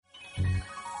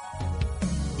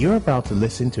You're about to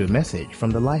listen to a message from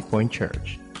the LifePoint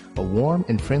Church, a warm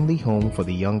and friendly home for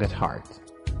the young at heart.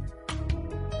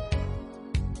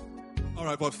 All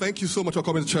right, well, thank you so much for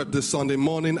coming to church this Sunday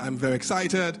morning. I'm very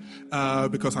excited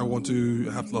because I want to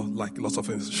have lots of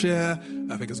things to share.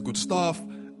 I think it's good stuff.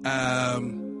 Where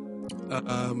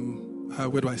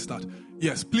do I start?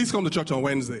 Yes, please come to church on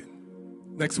Wednesday.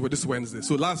 Next week, this Wednesday.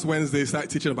 So last Wednesday, I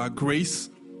started teaching about grace.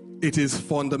 It is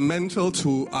fundamental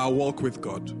to our walk with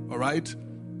God. All right.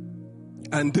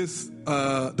 And this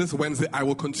Wednesday, I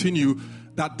will continue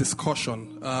that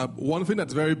discussion. One thing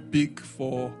that's very big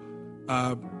for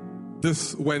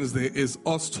this Wednesday is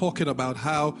us talking about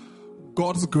how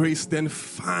God's grace then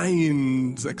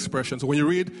finds expression. So when you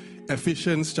read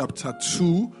Ephesians chapter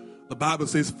 2, the Bible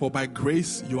says, "For by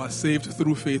grace you are saved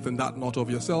through faith, and that not of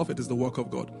yourself, it is the work of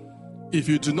God." If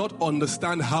you do not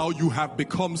understand how you have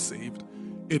become saved,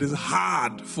 it is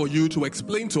hard for you to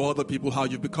explain to other people how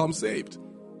you've become saved.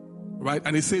 Right?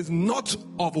 And it says not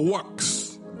of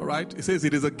works. All right? It says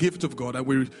it is a gift of God. And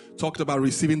we talked about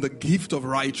receiving the gift of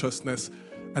righteousness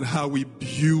and how we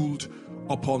build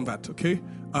upon that. Okay?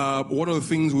 One of the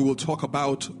things we will talk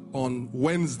about on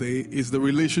Wednesday is the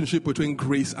relationship between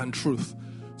grace and truth.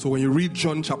 So when you read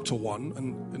John chapter 1,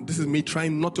 and this is me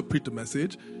trying not to preach the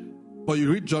message, but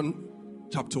you read John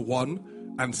chapter 1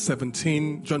 and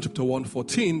 17, John chapter 1,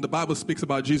 14, the Bible speaks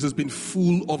about Jesus being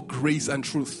full of grace and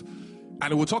truth.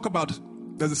 And we'll talk about,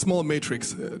 there's a small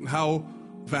matrix, and how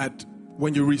that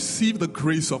when you receive the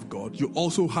grace of God, you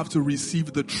also have to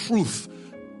receive the truth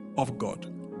of God.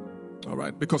 All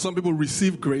right? Because some people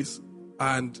receive grace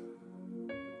and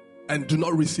do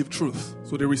not receive truth.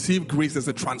 So they receive grace as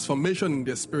a transformation in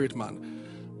their spirit man.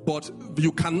 But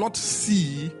you cannot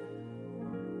see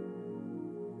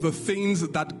the things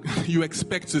that you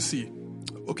expect to see.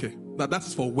 Okay,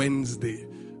 that's for Wednesday.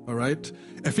 All right.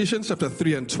 Ephesians chapter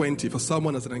 3 and 20, for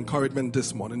someone as an encouragement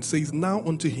this morning, says, "Now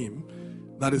unto him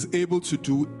that is able to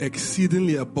do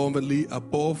exceedingly abundantly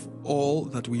above all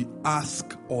that we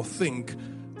ask or think,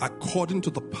 according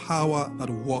to the power that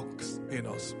works in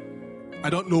us." I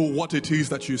don't know what it is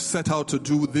that you set out to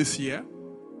do this year.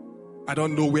 I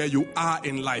don't know where you are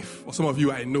in life. For some of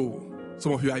you I know,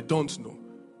 some of you I don't know.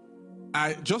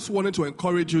 I just wanted to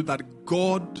encourage you that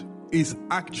God is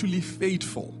actually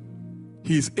faithful.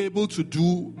 He is able to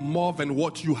do more than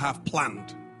what you have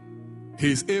planned.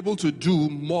 He is able to do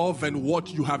more than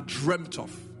what you have dreamt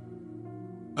of.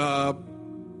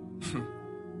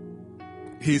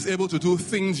 He is able to do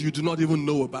things you do not even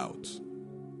know about.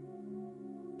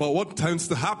 But what tends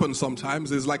to happen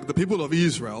sometimes is, like the people of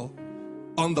Israel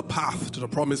on the path to the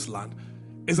promised land,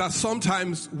 is that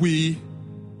sometimes we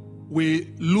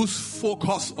lose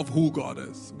focus of who God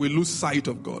is. We lose sight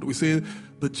of God. We say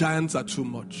the giants are too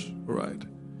much, right?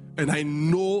 And I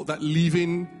know that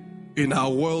living in our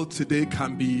world today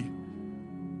can be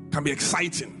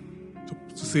exciting,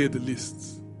 to say the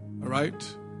least, all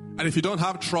right? And if you don't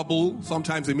have trouble,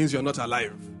 sometimes it means you're not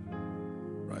alive,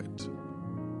 right?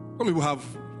 Some people have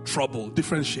trouble,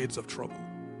 different shades of trouble,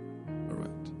 all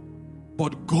right?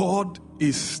 But God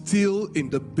is still in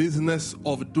the business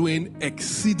of doing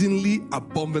exceedingly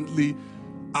abundantly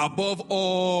above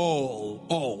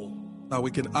all that we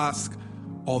can ask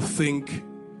or think.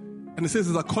 And it says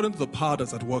it's according to the power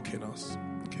that's at work in us.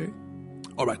 Okay?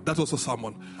 All right, that's also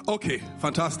someone. Okay,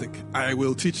 fantastic. I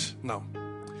will teach now.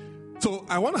 So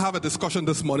I want to have a discussion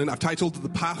this morning. I've titled The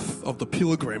Path of the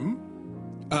Pilgrim,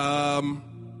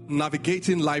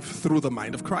 Navigating Life Through the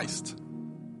Mind of Christ.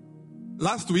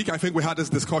 Last week, I think we had this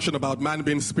discussion about man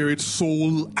being spirit,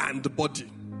 soul, and body.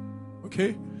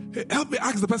 Okay? Hey, help me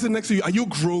ask the person next to you, are you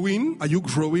growing? Are you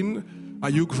growing? Are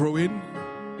you growing?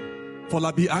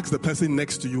 Folabi, ask the person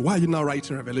next to you, why are you now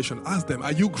writing Revelation? Ask them,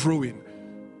 are you growing?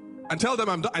 And tell them,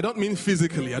 I don't mean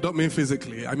physically. I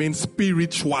mean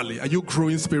spiritually. Are you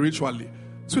growing spiritually?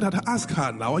 Sweetheart, ask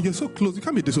her now. You're so close. You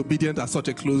can't be disobedient at such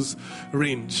a close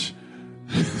range.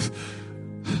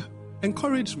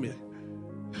 Encourage me.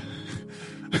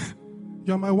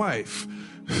 You're my wife.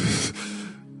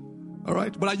 All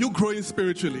right? But are you growing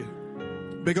spiritually?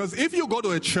 Because if you go to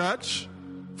a church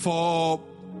for,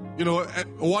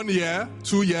 1 year,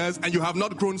 2 years, and you have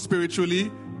not grown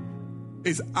spiritually,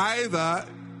 it's either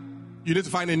you need to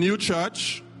find a new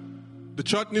church, the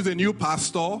church needs a new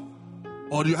pastor,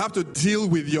 or you have to deal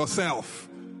with yourself.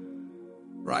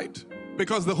 Right?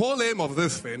 Because the whole aim of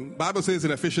this thing, Bible says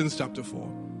in Ephesians chapter 4,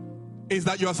 is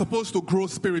that you are supposed to grow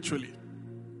spiritually.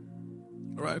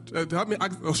 All right?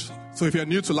 So if you're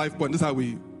new to LifePoint, this is how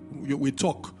we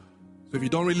talk. So if you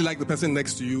don't really like the person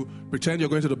next to you, pretend you're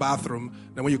going to the bathroom,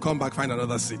 then when you come back, find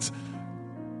another seat.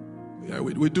 Yeah,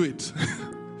 we do it.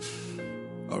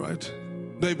 All right?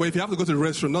 But if you have to go to the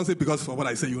restroom, don't say because for what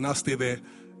I say, you now stay there.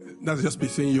 That's just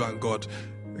between you and God.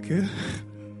 Okay?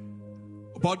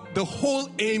 But the whole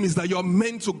aim is that you're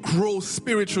meant to grow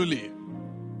spiritually.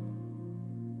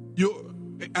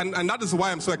 And that is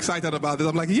why I'm so excited about this.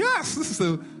 I'm like, yes, this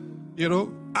is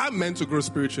I'm meant to grow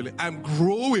spiritually. I'm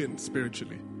growing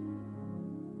spiritually.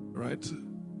 Right?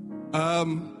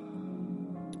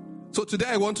 So today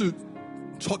I want to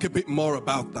talk a bit more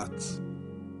about that.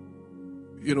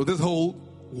 This whole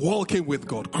walking with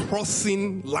God,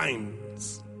 crossing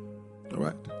lines. All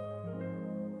right?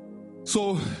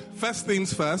 So, first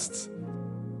things first,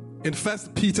 in 1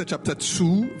 Peter chapter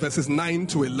 2, verses 9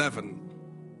 to 11,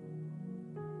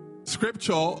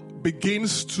 Scripture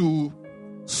begins to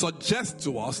suggest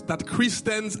to us that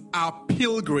Christians are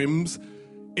pilgrims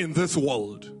in this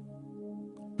world.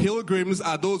 Pilgrims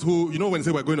are those who, when they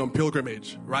say we're going on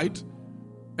pilgrimage, right?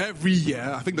 Every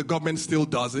year, I think the government still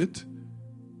does it.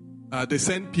 They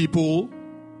send people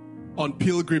on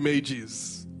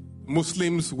pilgrimages. The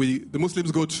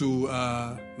Muslims go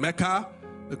to Mecca.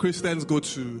 The Christians go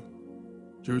to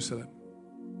Jerusalem.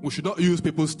 We should not use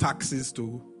people's taxes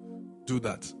to do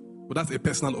that. But that's a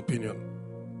personal opinion.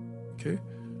 Okay?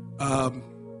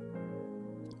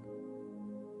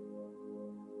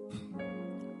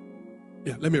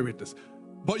 Let me read this.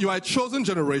 But you are a chosen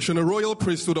generation, a royal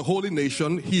priesthood, a holy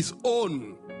nation, his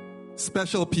own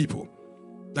special people,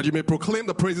 that you may proclaim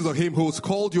the praises of him who has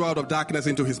called you out of darkness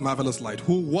into his marvelous light,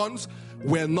 who once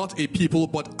were not a people,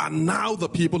 but are now the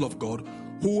people of God,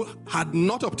 who had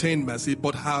not obtained mercy,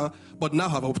 but now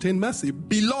have obtained mercy.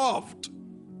 Beloved,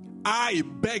 I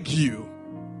beg you,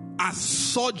 as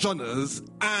sojourners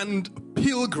and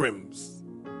pilgrims,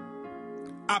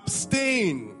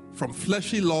 abstain from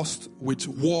fleshly lust which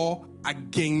war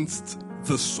against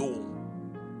the soul.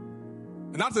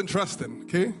 And that's interesting,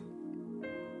 okay?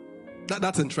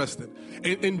 That's interesting.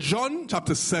 In John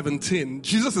chapter 17,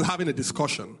 Jesus is having a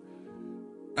discussion.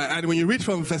 And when you read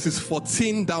from verses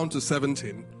 14 down to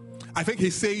 17, I think he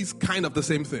says kind of the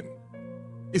same thing.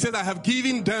 He says, I have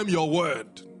given them your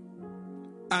word,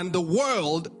 and the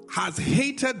world has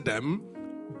hated them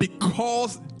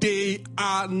because they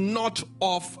are not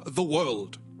of the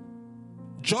world,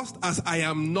 just as I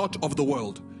am not of the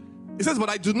world. He says, but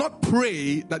I do not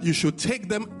pray that you should take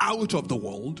them out of the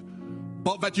world,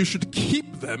 but that you should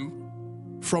keep them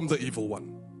from the evil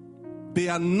one. They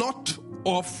are not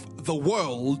of the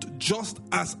world, just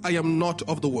as I am not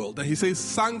of the world. And he says,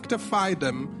 sanctify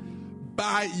them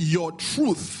by your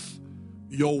truth.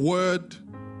 Your word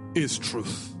is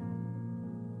truth.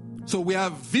 So we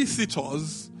have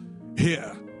visitors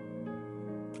here.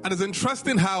 And it's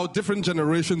interesting how different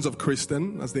generations of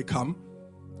Christians, as they come,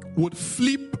 would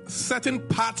flip certain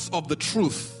parts of the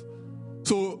truth.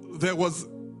 So there was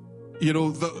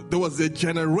a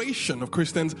generation of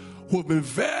Christians who have been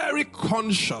very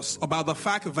conscious about the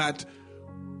fact that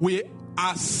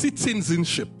our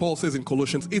citizenship, Paul says in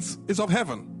Colossians, it's of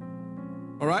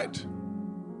heaven. All right?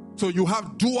 So you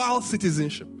have dual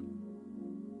citizenship.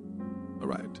 All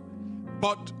right?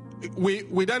 But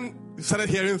we then started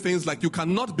hearing things like you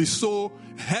cannot be so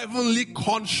heavenly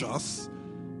conscious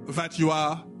that you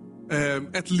are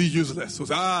earthly useless. So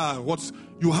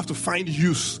you have to find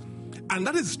use. And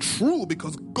that is true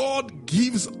because God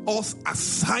gives us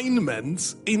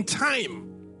assignments in time.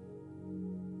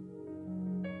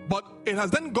 But it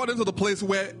has then gotten to the place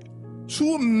where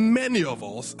too many of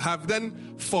us have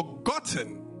then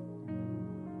forgotten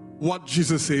what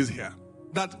Jesus says here.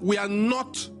 That we are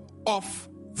not of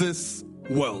this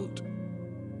world.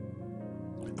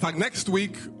 In fact, next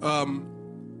week, we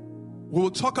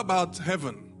will talk about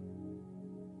heaven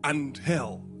and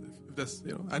hell.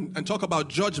 And talk about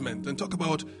judgment and talk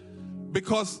about,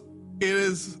 because it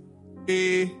is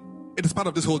part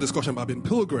of this whole discussion about being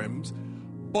pilgrims.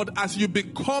 But as you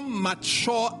become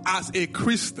mature as a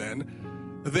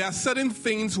Christian, there are certain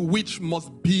things which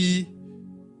must be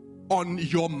on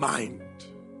your mind,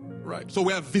 right? So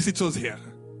we have visitors here.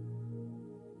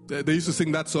 They used to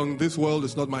sing that song, "This world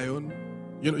is not my own."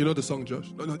 You know the song,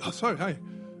 Josh? No, sorry, hi.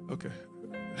 Okay.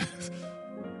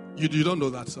 You don't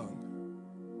know that song.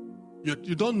 You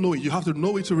don't know it. You have to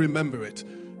know it to remember it.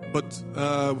 But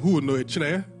who would know it?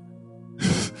 Chineye?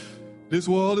 This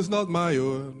world is not my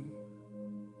own.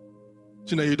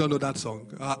 Chineye, you don't know that song.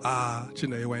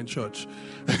 Chineye, we're in church.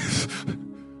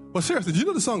 But seriously, do you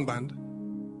know the song, band?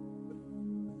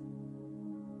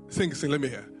 Sing, let me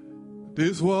hear.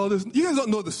 This world is... You guys don't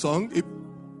know the song?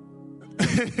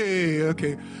 Hey,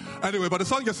 okay. Anyway, but the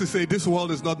song just to say, this world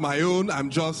is not my own.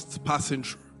 I'm just passing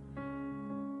through.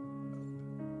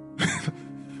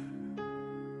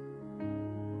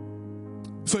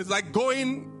 So it's like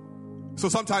going So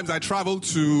sometimes I travel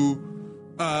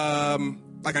to,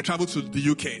 I travel to the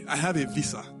UK. I have a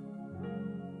visa.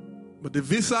 But the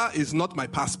visa is not my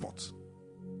passport.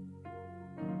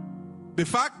 The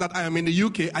fact that I am in the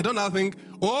UK, I don't now think,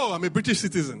 oh, I'm a British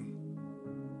citizen.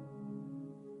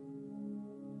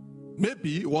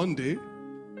 Maybe one day.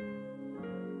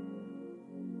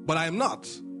 But I am not.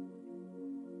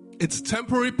 It's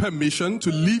temporary permission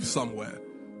to live somewhere,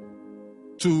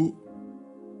 to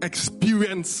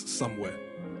experience somewhere.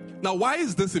 Now, why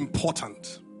is this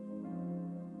important?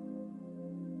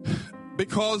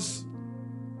 Because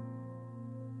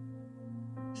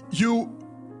you,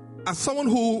 as someone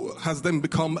who has then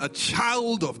become a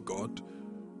child of God,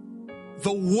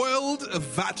 the world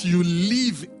that you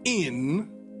live in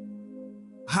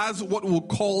has what we'll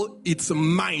call its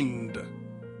mind,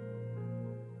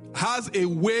 has a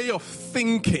way of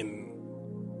thinking,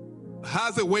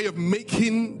 has a way of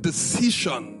making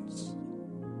decisions,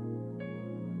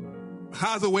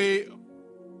 has a way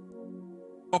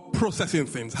of processing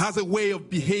things, has a way of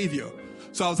behavior.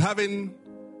 So I was having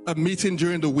a meeting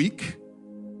during the week,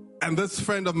 and this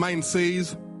friend of mine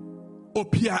says, oh,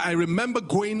 Pia, I remember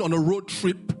going on a road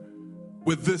trip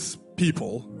with these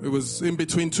people. It was in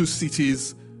between two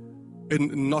cities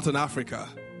in Northern Africa.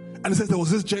 And he says there was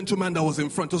this gentleman that was in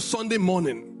front. It was Sunday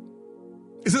morning.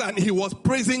 He said, and he was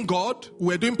praising God. We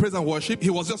were doing praise and worship. He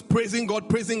was just praising God,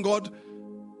 praising God.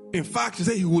 In fact, he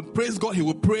said he would praise God, he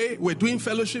would pray. We're doing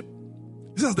fellowship.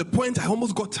 He says, at the point I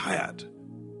almost got tired.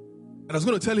 And I was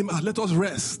going to tell him, let us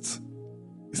rest.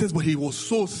 He says, but he was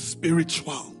so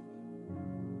spiritual.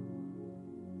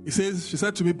 He says, she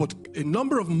said to me, but a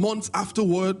number of months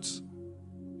afterwards,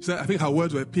 she said, I think her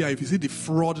words were, Pia, if you see the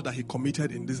fraud that he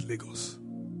committed in this Lagos.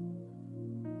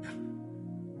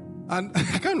 And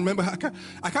I can't remember, I'm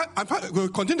going to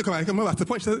continue to come. I can remember at the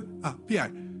point she said,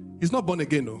 Pia, he's not born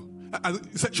again, no.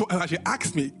 She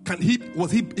asked me, he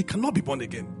cannot be born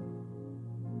again.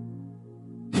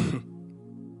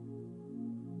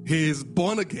 He is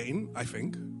born again, I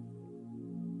think.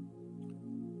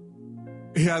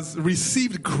 He has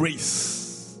received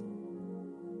grace.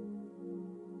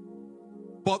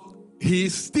 But he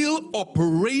is still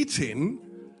operating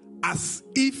as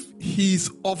if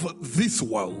he's of this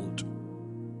world.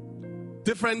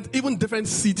 Even different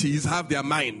cities have their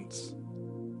minds.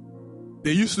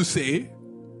 They used to say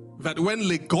that when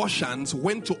Lagosians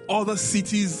went to other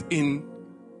cities in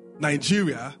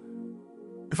Nigeria,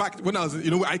 in fact, when I was,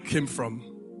 where I came from,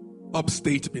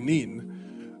 upstate Benin,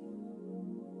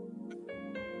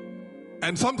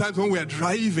 and sometimes when we are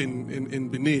driving in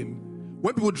Benin,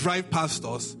 when people drive past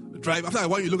us, after a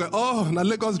while you look at, na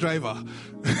Lagos driver.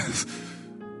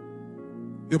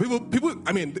 People,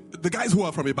 the guys who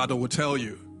are from Ibadan will tell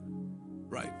you,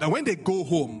 right, that when they go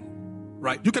home,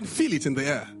 right, you can feel it in the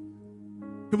air.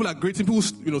 People are greeting, people,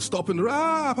 stop in,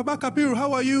 Papa Kapiru,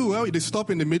 how are you? Well, they stop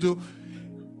in the middle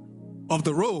of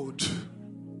the road,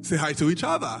 say hi to each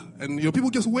other, and people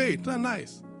just wait. That's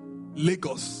nice.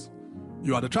 Lagos,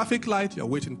 you are at the traffic light, you're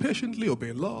waiting patiently,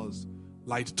 obeying laws.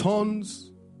 Light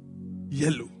turns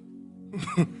yellow.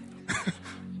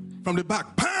 From the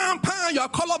back, pam, pam, you are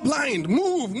colorblind.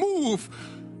 Move.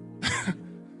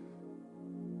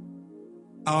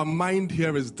 Our mind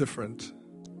here is different.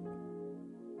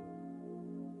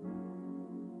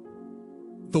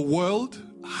 The world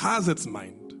has its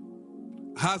mind,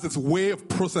 has its way of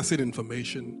processing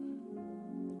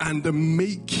information and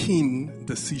making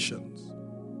decisions.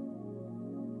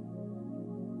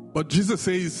 But Jesus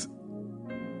says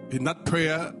in that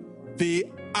prayer,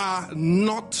 they are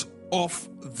not of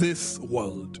this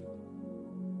world.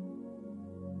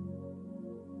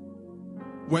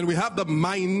 When we have the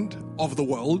mind of the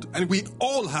world, and we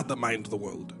all have the mind of the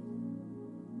world.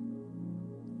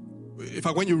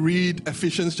 When you read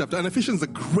Ephesians chapter, and Ephesians is a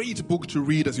great book to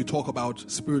read as you talk about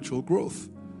spiritual growth.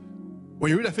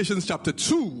 When you read Ephesians chapter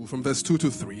 2, from verse 2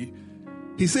 to 3,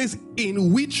 he says,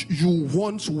 in which you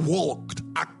once walked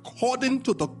according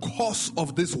to the course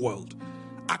of this world,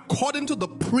 according to the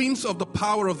prince of the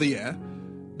power of the air,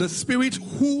 the spirit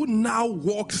who now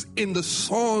walks in the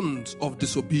sons of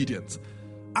disobedience,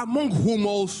 among whom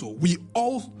also we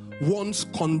all once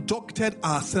conducted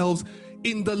ourselves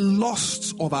in the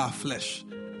lusts of our flesh,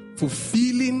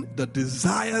 fulfilling the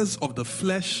desires of the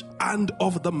flesh and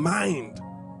of the mind,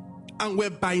 and were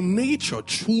by nature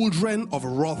children of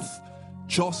wrath,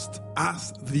 just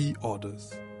as the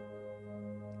others.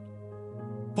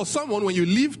 For someone, when you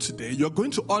live today, you're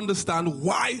going to understand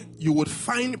why you would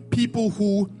find people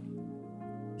who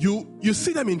you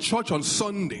see them in church on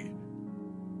Sunday,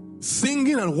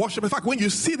 singing and worship. In fact, when you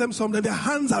see them sometimes, their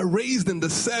hands are raised in the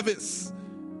service,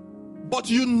 but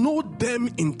you know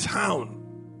them in town.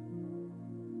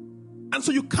 And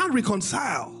so you can't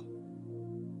reconcile.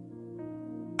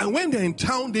 And when they're in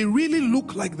town, they really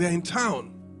look like they're in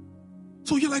town.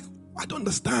 So you're like, I don't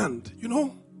understand, you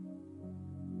know?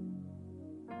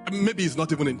 Maybe it's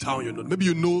not even in town, you know. Maybe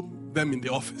you know them in the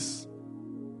office.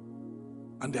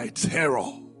 And they're a terror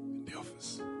in the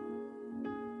office.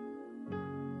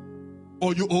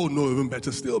 Or you all know even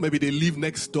better still. Maybe they live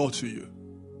next door to you.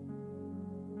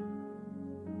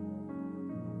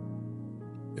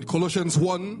 In Colossians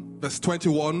 1, verse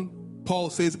 21, Paul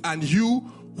says, and you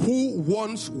who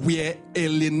once were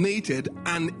alienated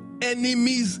and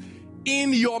enemies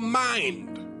in your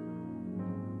mind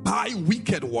by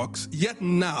wicked works, yet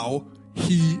now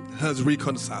he has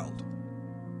reconciled.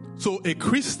 So a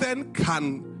Christian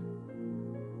can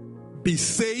be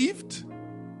saved,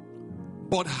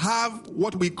 but have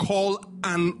what we call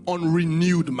an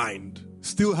unrenewed mind.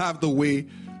 Still have the way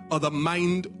or the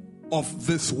mind of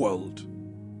this world.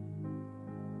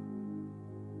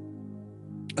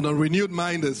 An unrenewed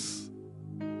mind is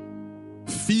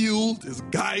fueled, is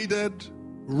guided,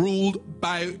 ruled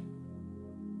by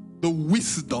the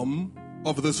wisdom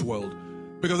of this world.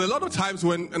 Because a lot of times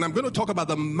and I'm going to talk about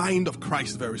the mind of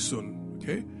Christ very soon,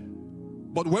 okay?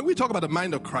 But when we talk about the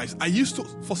mind of Christ, I used to,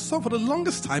 for the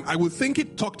longest time, I would think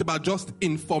it talked about just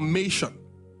information.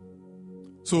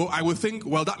 So I would think,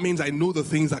 well, that means I know the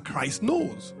things that Christ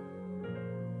knows.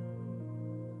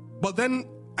 But then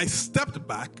I stepped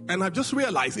back and I just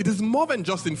realized it is more than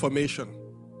just information.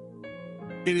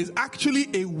 It is actually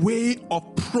a way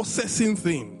of processing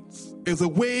things. It's a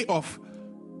way of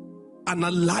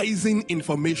analyzing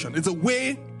information. It's a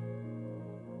way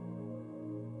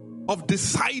of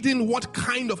deciding what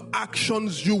kind of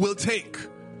actions you will take.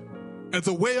 It's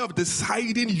a way of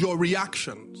deciding your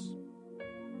reactions.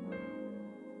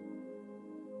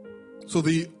 So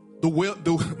the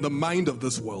mind of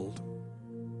this world,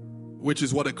 which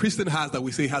is what a Christian has that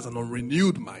we say has an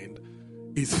unrenewed mind,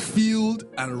 is fueled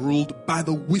and ruled by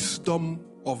the wisdom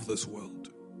of this world.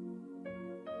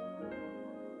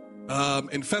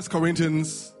 In 1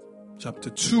 Corinthians chapter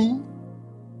 2,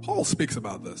 Paul speaks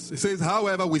about this. He says,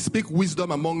 however, we speak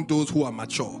wisdom among those who are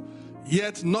mature,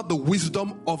 yet not the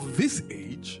wisdom of this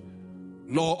age,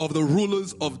 nor of the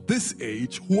rulers of this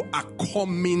age who are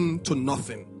coming to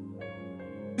nothing.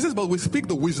 He says, but we speak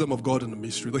the wisdom of God in the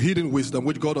mystery, the hidden wisdom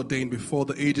which God ordained before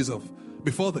the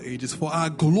ages for our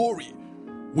glory,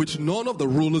 which none of the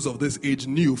rulers of this age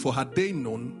knew, for had they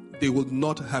known, they would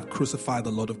not have crucified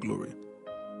the Lord of glory.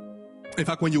 In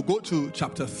fact, when you go to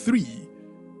chapter 3,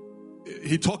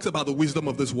 he talks about the wisdom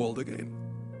of this world again.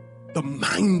 The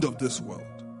mind of this world.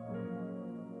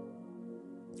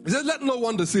 He says, let no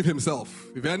one deceive himself.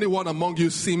 If anyone among you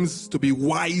seems to be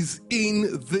wise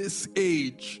in this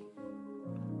age,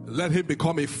 let him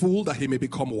become a fool that he may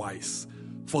become wise.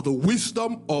 For the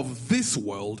wisdom of this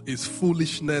world is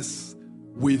foolishness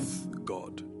with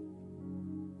God.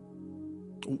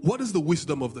 What is the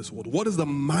wisdom of this world? What is the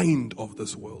mind of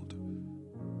this world?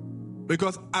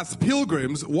 Because as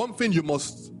pilgrims, one thing you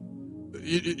must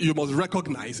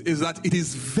recognize is that it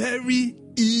is very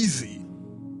easy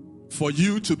for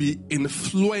you to be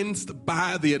influenced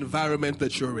by the environment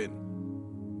that you're in.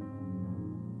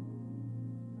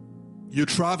 You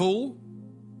travel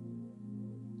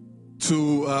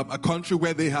to a country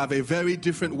where they have a very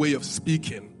different way of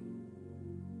speaking.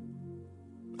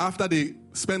 After they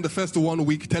spend the first 1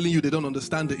 week telling you they don't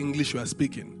understand the English you are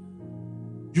speaking,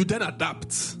 you then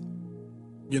adapt,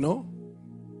 you know?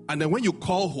 And then when you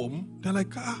call home, they're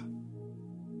like,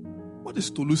 what is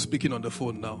Tolu speaking on the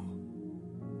phone now?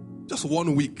 Just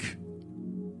 1 week.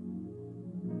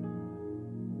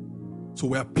 So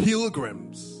we are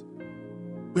pilgrims.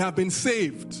 We have been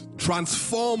saved,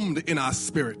 transformed in our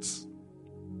spirits.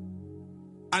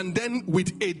 And then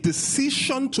with a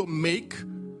decision to make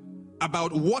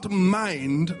about what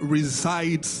mind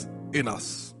resides in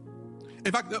us.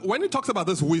 In fact, when he talks about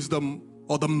this wisdom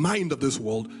or the mind of this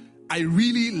world, I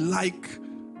really like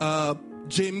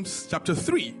James chapter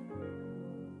 3.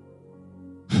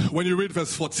 When you read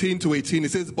verse 14 to 18,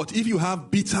 it says, but if you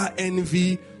have bitter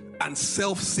envy and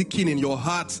self-seeking in your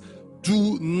hearts,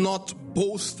 do not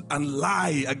boast and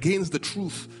lie against the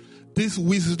truth. This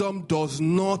wisdom does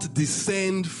not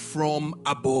descend from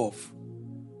above,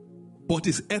 but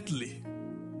is earthly,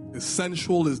 is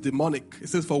sensual, is demonic. It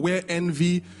says, for where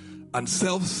envy and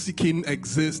self-seeking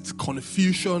exist,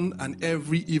 confusion and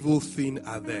every evil thing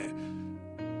are there.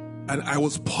 And I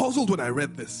was puzzled when I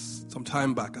read this some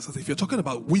time back. I said, if you're talking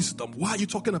about wisdom, why are you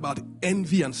talking about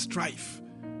envy and strife?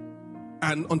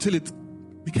 And until it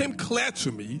became clear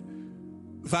to me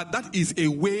that is a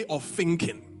way of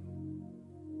thinking.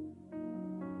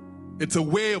 It's a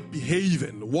way of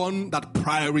behaving, one that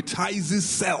prioritizes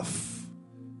self,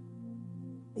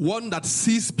 one that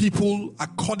sees people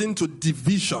according to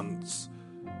divisions.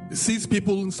 It sees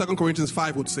people, in 2 Corinthians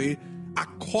 5 would say,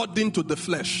 according to the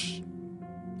flesh.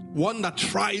 One that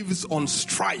thrives on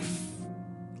strife,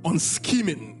 on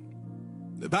scheming.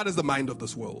 That is the mind of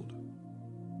this world.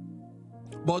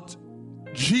 But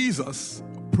Jesus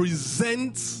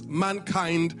presents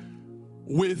mankind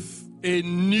with a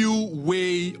new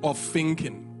way of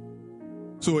thinking.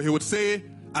 So he would say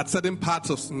at certain parts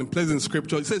of in places in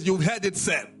scripture, he says, you've heard it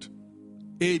said,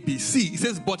 A, B, C. He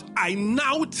says, but I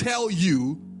now tell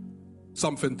you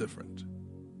something different.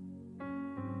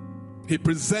 He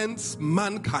presents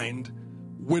mankind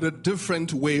with a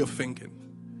different way of thinking.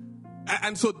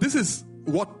 And so this is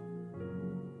what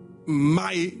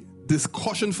my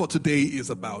discussion for today is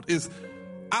about, is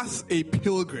as a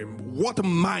pilgrim, what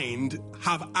mind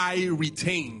have I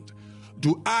retained?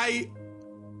 Do I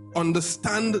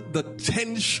understand the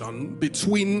tension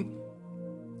between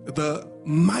the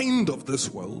mind of this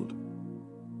world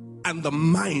and the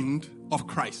mind of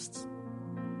Christ?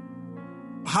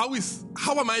 How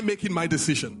am I making my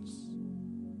decisions?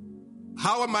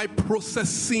 How am I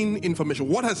processing information?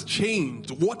 What has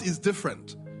changed? What is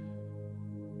different?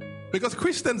 Because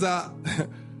Christians are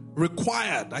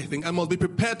required, I think, and must be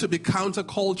prepared to be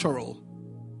countercultural.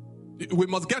 We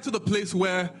must get to the place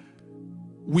where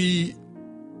we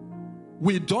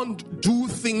don't do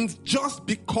things just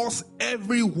because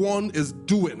everyone is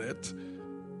doing it.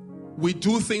 We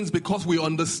do things because we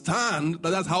understand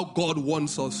that that's how God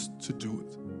wants us to do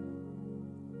it.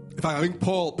 In fact, I think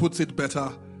Paul puts it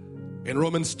better in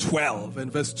Romans 12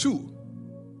 and verse 2,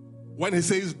 when he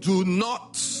says, do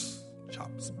not,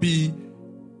 chaps, be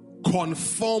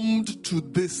conformed to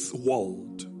this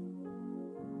world,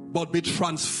 but be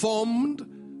transformed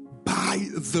by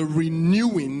the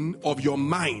renewing of your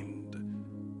mind,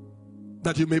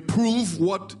 that you may prove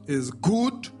what is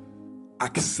good,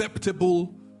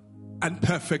 acceptable, and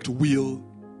perfect will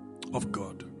of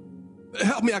God.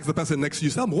 Help me ask the person next to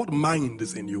you, tell me, what mind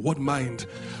is in you? What mind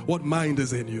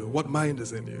is in you? What mind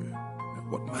is in you?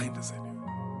 What mind is in you?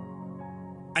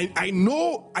 I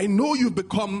know you've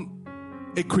become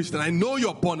a Christian. I know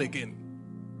you're born again.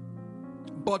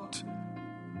 But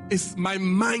is my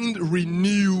mind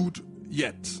renewed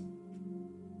yet?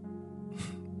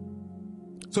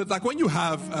 So it's like when you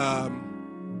have,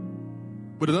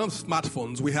 with a lot of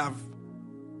smartphones, we have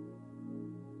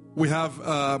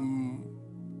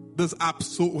this app,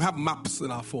 so we have maps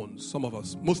in our phones. Some of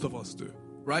us, most of us do,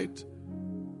 right?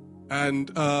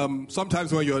 And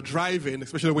sometimes when you're driving,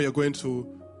 especially when you're going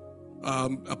to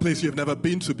a place you've never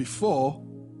been to before,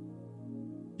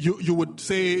 you would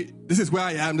say, this is where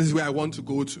I am, this is where I want to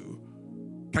go to.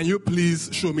 Can you please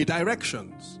show me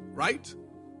directions, right?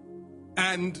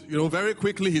 And, very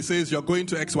quickly he says, you're going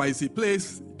to XYZ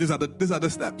place. These are the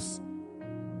steps.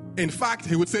 In fact,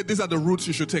 he would say, these are the routes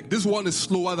you should take. This one is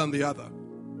slower than the other.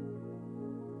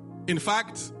 In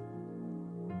fact,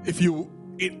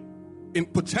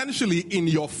 potentially in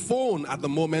your phone at the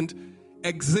moment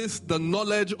exists the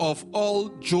knowledge of all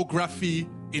geography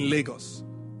in Lagos,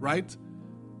 right?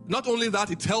 Not only that,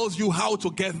 it tells you how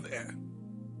to get there.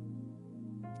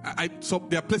 So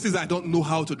there are places I don't know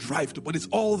how to drive to, but it's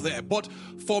all there. But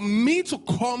for me to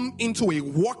come into a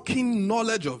working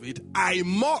knowledge of it, I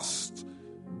must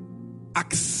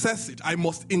access it. I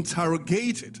must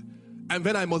interrogate it. And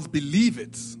then I must believe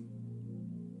it.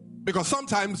 Because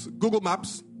sometimes Google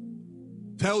Maps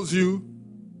tells you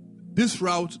this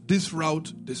route, this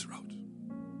route, this route.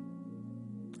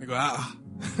 I go,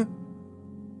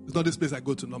 it's not this place I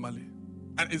go to normally.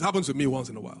 And it happens to me once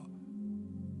in a while.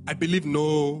 I believe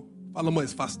no, Palomo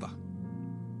is faster.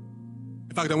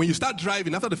 In fact, when you start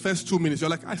driving, after the first 2 minutes,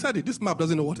 you're like, I said it, this map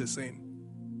doesn't know what it's saying.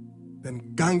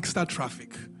 Then gangster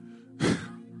traffic.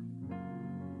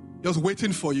 Just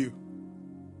waiting for you.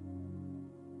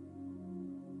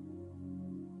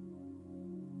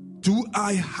 Do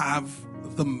I have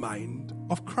the mind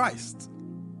of Christ?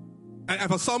 And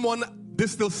for someone,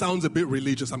 this still sounds a bit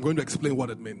religious. I'm going to explain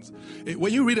what it means.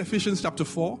 When you read Ephesians chapter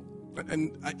 4,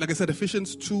 and like I said,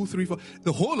 Ephesians 2, 3, 4,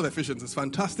 the whole of Ephesians is a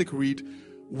fantastic read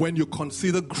when you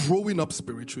consider growing up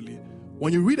spiritually.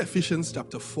 When you read Ephesians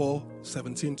chapter 4,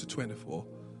 17 to 24,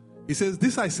 he says,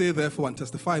 this I say therefore and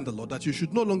testify in the Lord, that you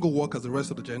should no longer walk as the rest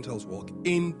of the Gentiles walk,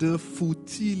 in the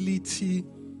futility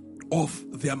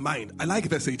of their mind. I like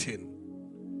verse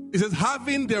 18. It says,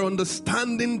 having their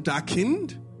understanding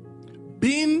darkened,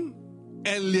 being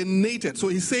alienated. So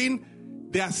he's saying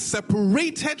they are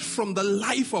separated from the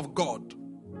life of God.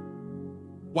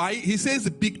 Why? He says,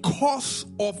 because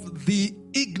of the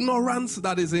ignorance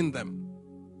that is in them,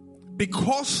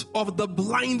 because of the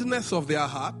blindness of their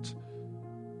heart,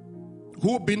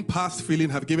 who being past feeling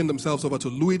have given themselves over to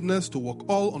lewdness, to walk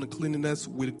all uncleanness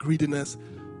with greediness.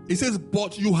 He says,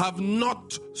 but you have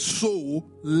not so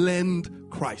learned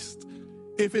Christ,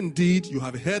 if indeed you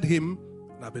have heard him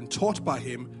and have been taught by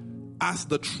him, as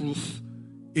the truth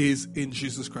is in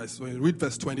Jesus Christ. So when you read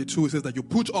verse 22, it says that you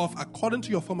put off, according to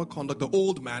your former conduct, the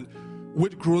old man,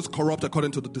 which grows corrupt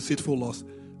according to the deceitful lust,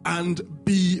 and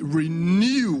be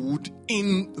renewed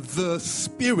in the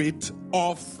spirit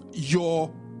of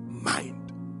your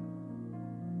mind.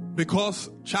 Because,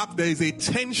 chap, there is a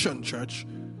tension, church,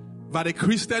 that a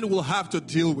Christian will have to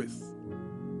deal with,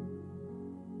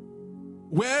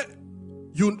 where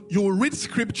you read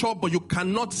scripture, but you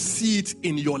cannot see it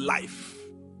in your life.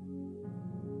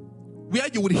 Where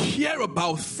you would hear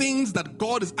about things that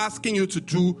God is asking you to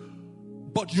do,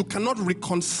 but you cannot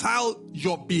reconcile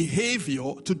your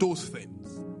behavior to those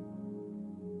things.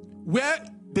 Where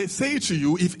they say to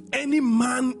you, if any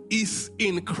man is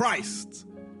in Christ,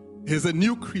 he's a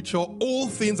new creature, all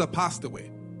things are passed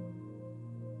away.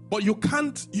 But you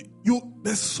can't,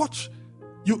 there's such,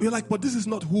 you're like, but this is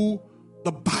not who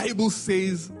the Bible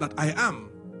says that I am.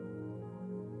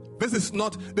 This is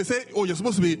not, they say, oh, you're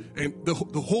supposed to be, the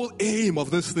whole aim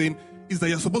of this thing is that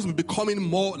you're supposed to be becoming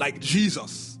more like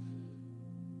Jesus.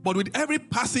 But with every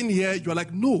passing year, you're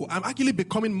like, no, I'm actually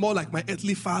becoming more like my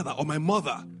earthly father or my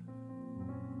mother.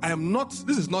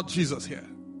 This is not Jesus here.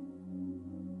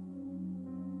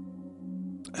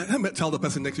 Let me tell the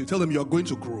person next to you, tell them you are going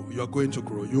to grow. You are going to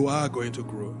grow. You are going to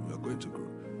grow. You are going to grow.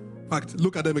 In fact,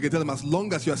 look at them again. Tell them, as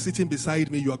long as you are sitting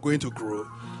beside me, you are going to grow.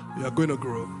 You are going to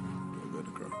grow. You are going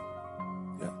to grow.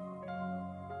 Yeah.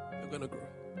 You're going to grow.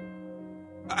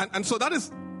 And so that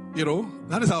is,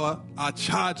 that is our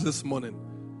charge this morning.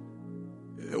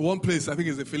 One place, I think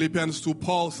it's in Philippians 2,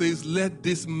 Paul says, let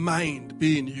this mind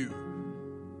be in you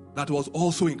that was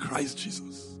also in Christ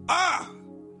Jesus.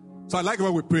 So I like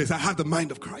when we pray, I have the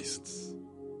mind of Christ.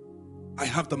 I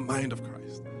have the mind of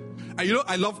Christ. And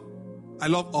I love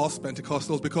us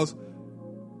Pentecostals, because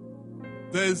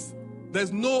there's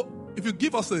no, if you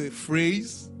give us a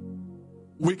phrase,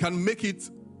 we can make it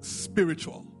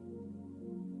spiritual.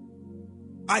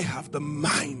 I have the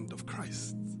mind of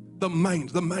Christ. The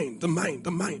mind.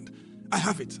 I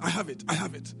have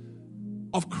it.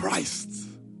 Of Christ.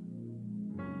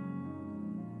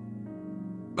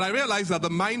 But I realize that the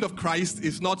mind of Christ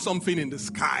is not something in the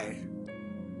sky.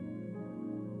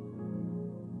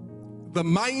 The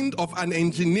mind of an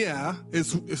engineer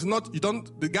is not,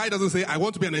 the guy doesn't say, I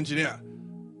want to be an engineer.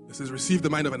 It says, receive the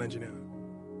mind of an engineer.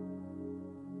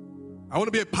 I want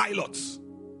to be a pilot.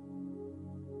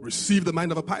 Receive the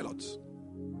mind of a pilot.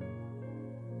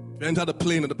 You enter the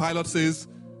plane and the pilot says,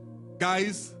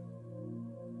 guys,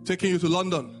 taking you to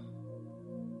London.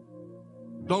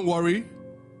 Don't worry.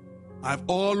 I've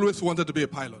always wanted to be a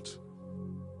pilot.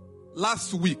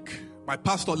 Last week, my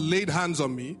pastor laid hands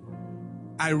on me.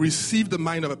 I received the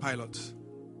mind of a pilot.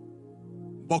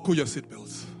 Buckle your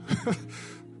seatbelts.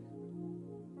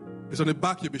 It's on the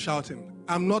back, you'll be shouting,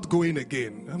 I'm not going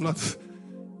again. I'm not.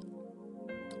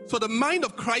 So the mind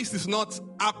of Christ is not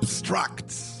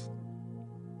abstract.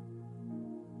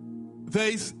 There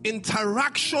is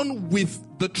interaction with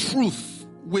the truth,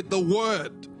 with the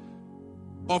word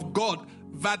of God,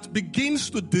 that begins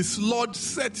to dislodge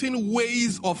certain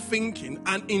ways of thinking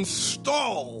and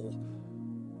install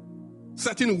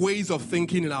certain ways of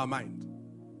thinking in our mind.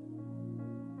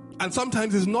 And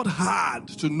sometimes it's not hard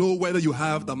to know whether you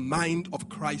have the mind of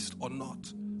Christ or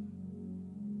not.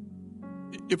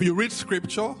 If you read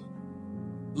scripture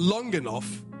long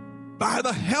enough, by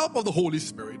the help of the Holy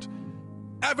Spirit,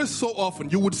 ever so often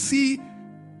you would see,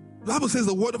 the Bible says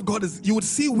the word of God is, you would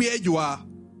see where you are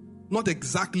not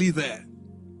exactly there.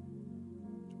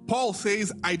 Paul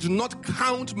says, I do not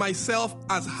count myself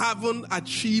as having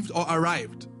achieved or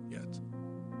arrived yet.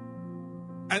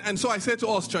 And so I say to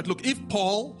us, church, look, if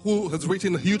Paul, who has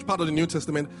written a huge part of the New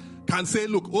Testament, can say,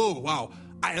 look, oh, wow,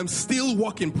 I am still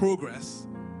work in progress,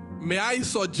 may I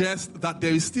suggest that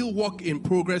there is still work in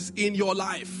progress in your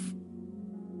life.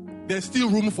 There's still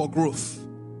room for growth.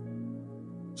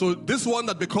 So this one,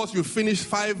 that because you finished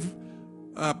five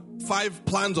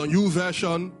plans on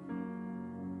YouVersion,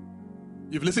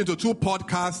 you've listened to 2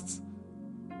 podcasts,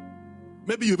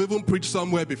 maybe you've even preached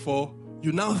somewhere before,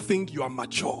 you now think you are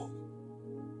mature.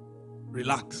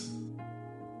 Relax.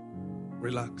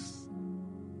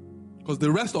 Because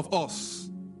the rest of us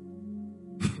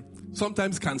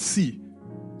sometimes can see.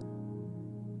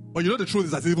 But the truth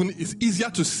is that it's easier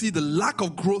to see the lack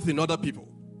of growth in other people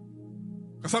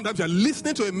Sometimes you're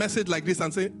listening to a message like this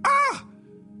and saying,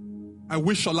 I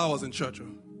wish Shola was in church.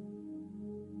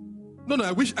 No,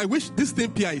 I wish this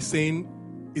thing Pia is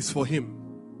saying is for him.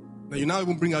 Now you now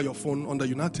even bring out your phone and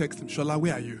you now text him, Shola,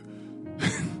 where are you?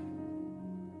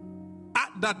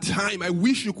 At that time, I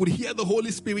wish you could hear the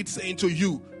Holy Spirit saying to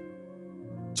you,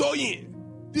 Toyin,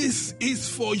 this is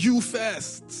for you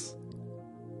first.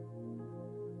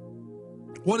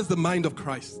 What is the mind of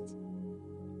Christ?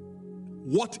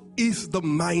 What is the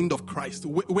mind of Christ?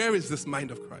 Where is this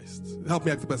mind of Christ? Help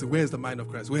me ask the person, where is the mind of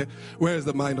Christ? Where is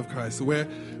the mind of Christ? Where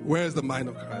is the mind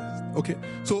of Christ? Okay,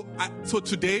 so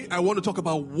today I want to talk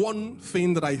about one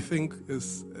thing that I think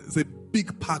is a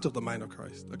big part of the mind of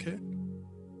Christ, okay?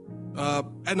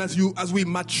 And as we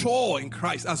mature in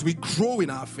Christ, as we grow in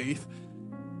our faith,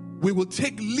 we will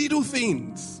take little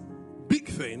things, big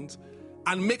things,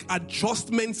 and make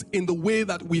adjustments in the way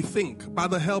that we think by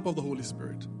the help of the Holy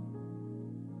Spirit.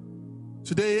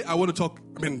 Today, I want to talk,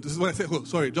 this is what I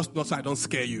say, just not so I don't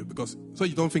scare you, because so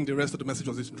you don't think the rest of the message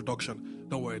was this introduction.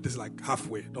 Don't worry, this is like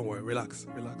halfway. Don't worry, relax.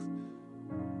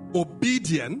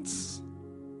 Obedience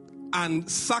and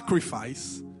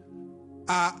sacrifice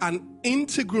are an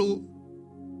integral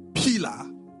pillar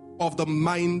of the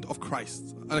mind of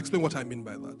Christ. I'll explain what I mean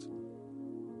by that.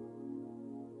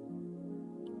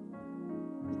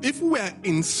 If we're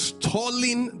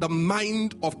installing the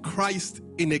mind of Christ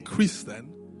in a Christian,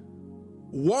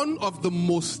 one of the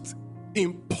most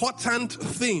important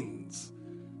things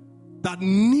that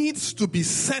needs to be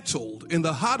settled in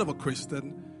the heart of a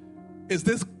Christian is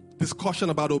this discussion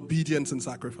about obedience and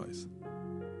sacrifice.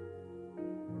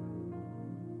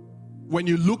 When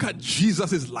you look at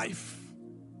Jesus' life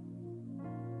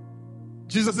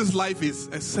is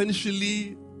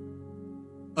essentially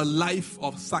a life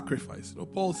of sacrifice.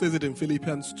 Paul says it in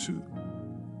Philippians 2.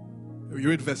 You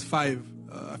read verse 5,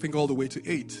 I think all the way to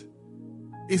 8.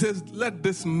 He says, let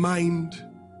this mind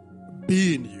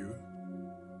be in you,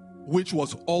 which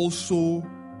was also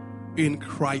in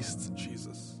Christ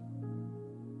Jesus,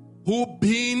 who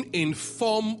being in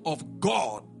form of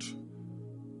God,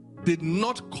 did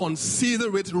not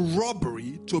consider it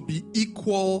robbery to be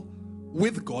equal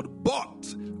with God,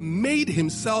 but made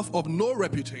himself of no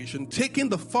reputation, taking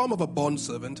the form of a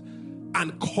bondservant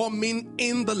and coming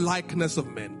in the likeness of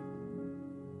men.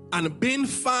 And being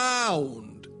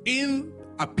found in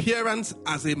appearance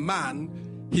as a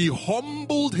man, he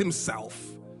humbled himself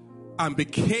and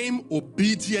became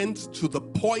obedient to the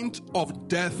point of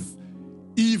death,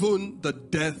 even the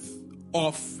death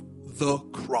of the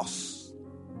cross.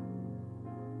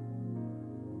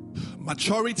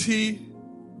 Maturity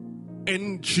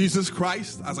in Jesus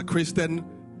Christ as a Christian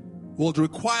will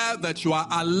require that you are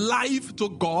alive to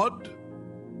God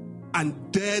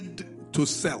and dead to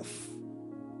self.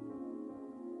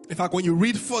 In fact, when you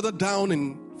read further down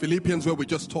in Philippians, where we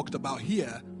just talked about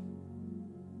here,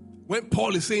 when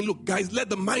Paul is saying, look, guys, let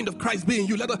the mind of Christ be in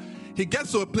you. He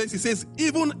gets to a place, he says,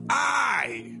 even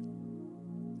I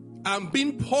am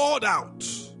being poured out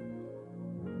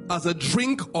as a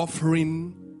drink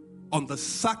offering on the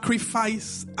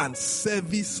sacrifice and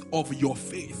service of your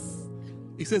faith.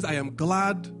 He says, I am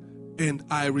glad and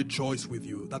I rejoice with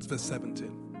you. That's verse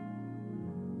 17.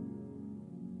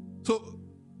 So,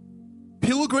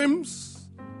 pilgrims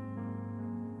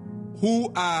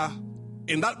who are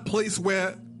in that place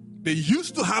where they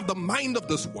used to have the mind of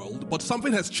this world, but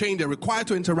something has changed, they're required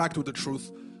to interact with the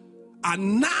truth, are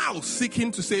now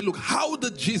seeking to say, look, how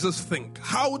did Jesus think?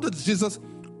 How does Jesus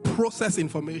process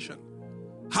information?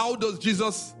 What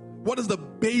is the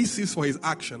basis for his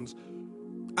actions?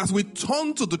 As we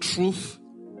turn to the truth,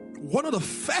 one of the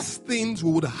first things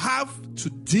we would have to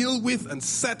deal with and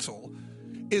settle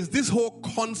is this whole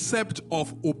concept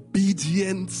of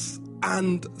obedience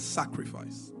and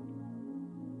sacrifice.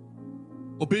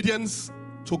 Obedience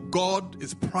to God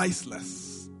is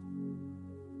priceless.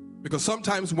 Because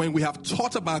sometimes when we have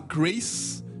taught about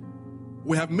grace,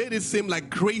 we have made it seem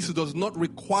like grace does not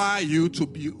require you to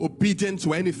be obedient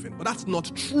to anything. But that's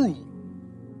not true.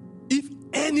 If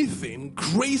anything,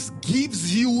 grace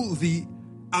gives you the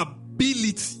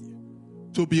ability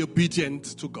to be obedient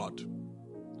to God,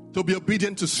 to be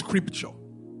obedient to Scripture.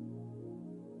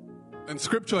 And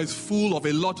Scripture is full of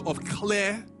a lot of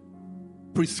clear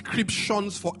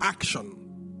prescriptions for action.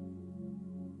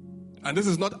 And this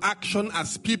is not action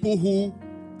as people who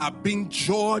are being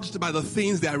judged by the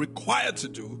things they are required to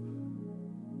do.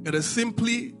 It is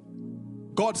simply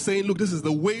God saying, look, this is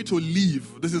the way to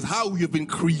live. This is how you've been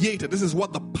created. This is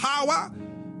what the power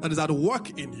that is at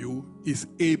work in you is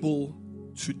able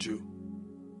to do.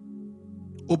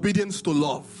 Obedience to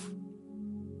love.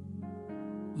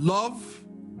 Love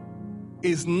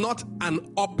is not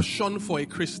an option for a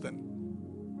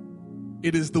Christian.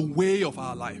 It is the way of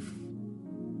our life.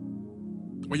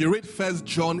 When you read 1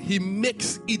 John, he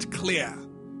makes it clear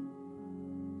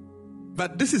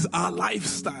that this is our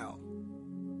lifestyle.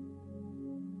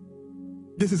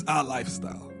 This is our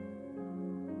lifestyle.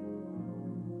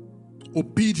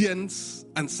 Obedience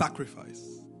and sacrifice.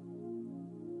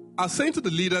 I was saying to the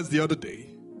leaders the other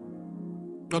day,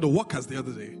 or the workers the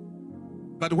other day,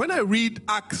 that when I read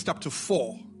Acts chapter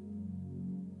 4,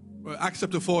 Acts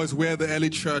chapter 4 is where the early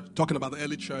church, talking about the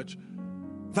early church,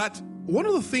 that one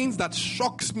of the things that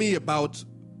shocks me about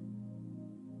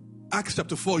Acts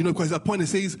chapter 4, because at that point it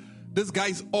says, these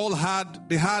guys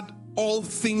they had all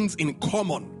things in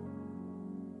common,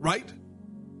 right?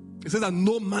 It says that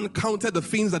no man counted the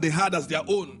things that they had as their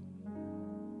own.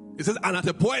 It says, and at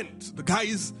a point, the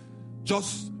guys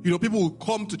just, people will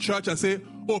come to church and say,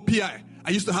 oh, P.I., I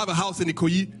used to have a house in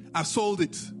Ikoyi, I've sold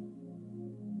it.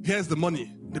 Here's the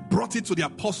money. They brought it to the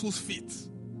apostles' feet.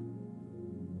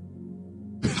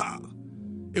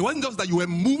 It wasn't just that you were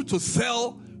moved to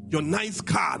sell your nice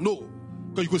car. No.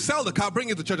 Because you could sell the car, bring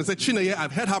it to church and say, Chineye,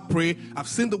 I've heard her pray. I've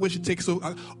seen the way she takes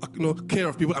care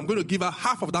of people. I'm going to give her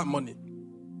half of that money.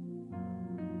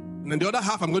 And then the other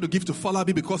half I'm going to give to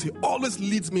Falabi because he always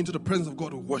leads me into the presence of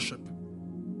God with worship.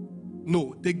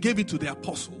 No, they gave it to the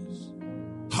apostles.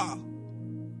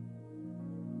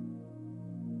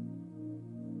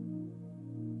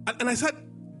 And I said,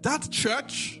 that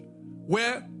church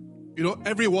where,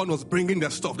 everyone was bringing their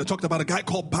stuff. They talked about a guy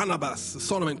called Barnabas, the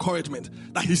son of encouragement,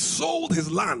 that he sold his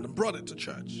land and brought it to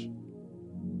church.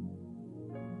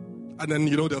 And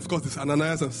then, of course, this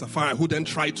Ananias and Sapphira who then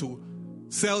tried to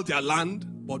sell their land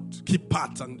but keep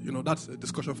part. And, that's a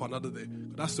discussion for another day.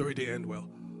 That story didn't end well.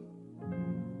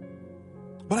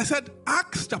 But I said,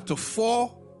 Acts chapter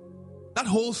 4, that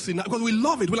whole scene, because we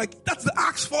love it. We're like, that's the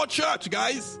Acts 4 church,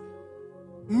 guys.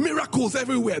 Miracles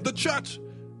everywhere, the church.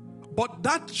 But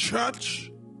that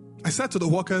church, I said to the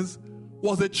workers,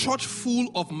 was a church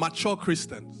full of mature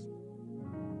Christians.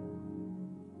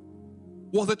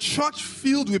 Was a church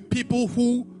filled with people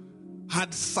who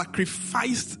had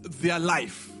sacrificed their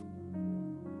life.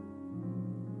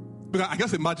 Because I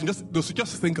guess imagine,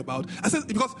 just think about. I said,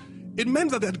 because it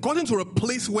meant that they had gotten to a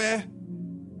place where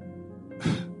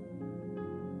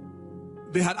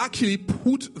they had actually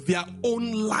put their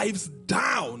own lives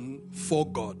down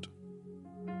for God.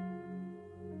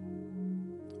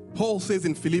 Paul says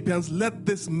in Philippians, let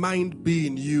this mind be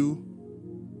in you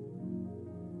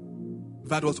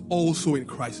that was also in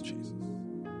Christ Jesus.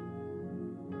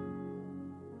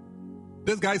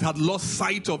 These guys had lost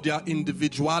sight of their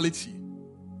individuality.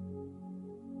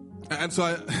 And so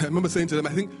I remember saying to them,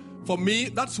 I think for me,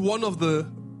 that's one of the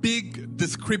big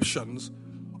descriptions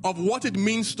of what it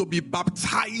means to be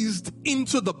baptized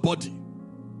into the body.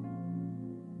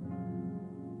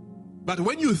 But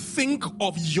when you think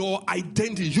of your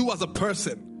identity, you as a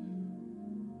person,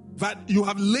 that you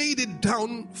have laid it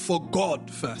down for God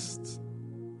first.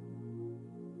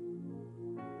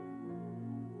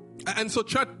 And so,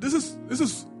 church, this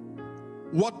is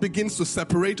what begins to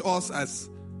separate us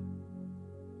as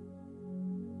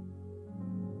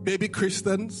baby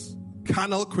Christians,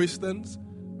 carnal Christians,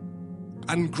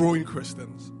 and growing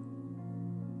Christians.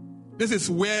 This is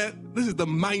the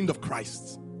mind of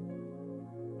Christ.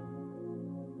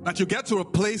 That you get to a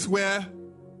place where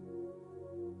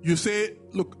you say,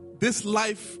 look, this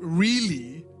life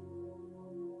really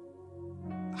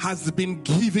has been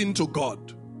given to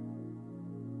God.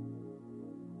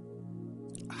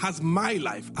 Have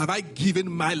I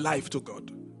given my life to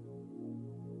God?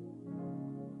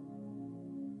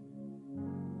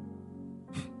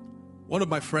 One of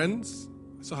my friends,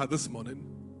 I saw her this morning.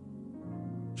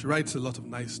 She writes a lot of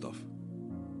nice stuff.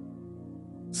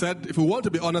 Said, if we want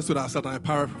to be honest with ourselves, and I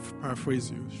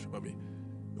paraphrase you, Shubami,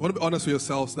 you want to be honest with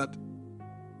yourselves that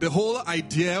the whole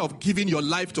idea of giving your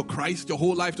life to Christ, your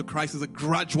whole life to Christ, is a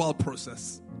gradual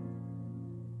process.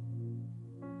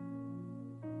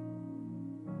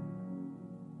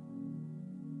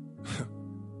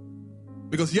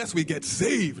 Because yes, we get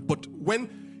saved, but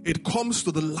when it comes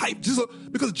to the life,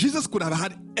 because Jesus could have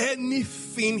had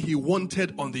anything he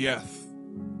wanted on the earth.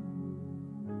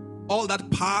 All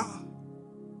that power.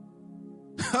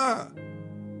 I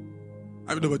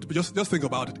mean, but just think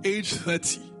about it. Age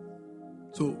 30.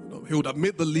 So he would have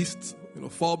made the list,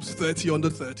 Forbes 30 under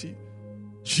 30.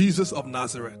 Jesus of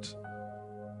Nazareth.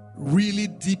 Really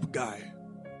deep guy.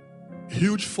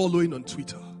 Huge following on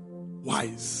Twitter.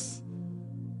 Wise.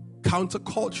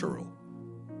 Countercultural.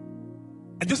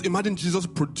 And just imagine Jesus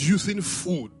producing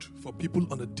food for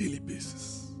people on a daily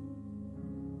basis.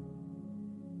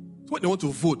 When they want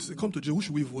to vote, they come to Jesus. Who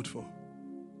should we vote for?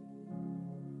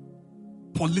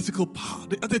 Political power.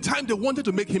 At the time, they wanted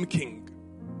to make him king.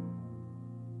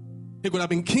 He could have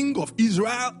been king of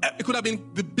Israel. He could have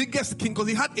been the biggest king because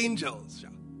he had angels.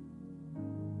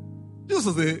 Jesus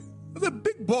was a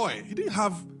big boy. He didn't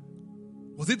have,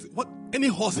 any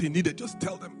horse he needed. Just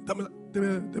tell them. They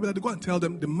will go and tell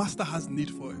them the master has need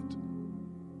for it.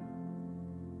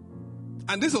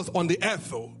 And this was on the earth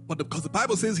though, but because the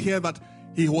Bible says here that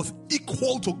he was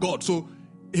equal to God. So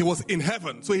he was in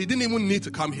heaven. So he didn't even need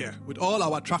to come here. With all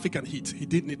our traffic and heat, he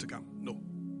didn't need to come. No.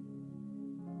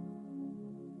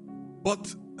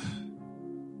 But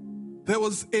there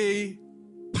was a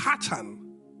pattern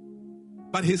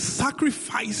that he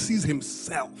sacrifices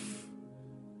himself.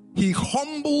 He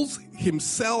humbles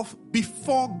himself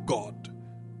before God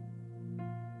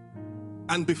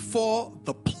and before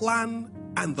the plan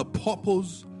and the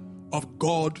purpose of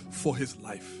God for his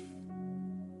life.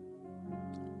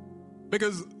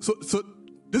 Because, so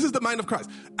this is the mind of Christ.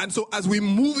 And so as we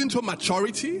move into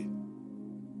maturity,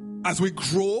 as we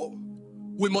grow,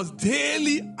 we must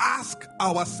daily ask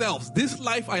ourselves, this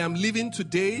life I am living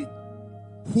today,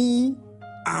 who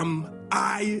am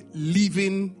I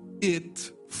living it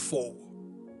for?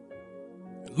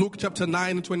 Luke chapter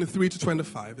 9, 23 to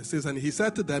 25, it says, and he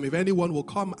said to them, if anyone will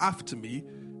come after me,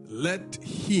 let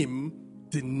him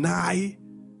deny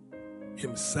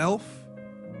himself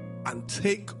and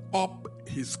take up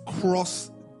his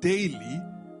cross daily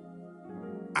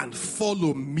and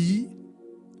follow me.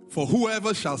 For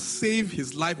whoever shall save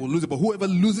his life will lose it, but whoever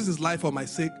loses his life for my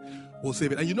sake will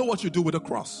save it. And you know what you do with a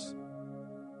cross?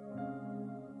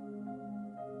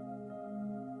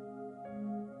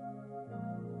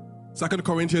 Second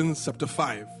Corinthians chapter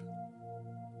 5,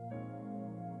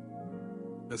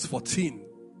 verse 14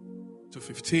 to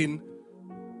 15.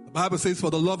 The Bible says,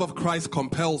 for the love of Christ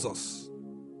compels us,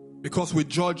 because we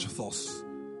judge thus,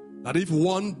 that if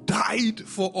one died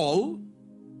for all,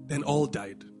 then all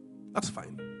died. That's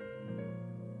fine.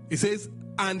 It says,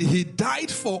 and he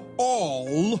died for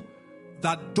all,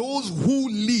 that those who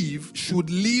live should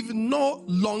live no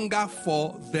longer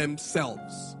for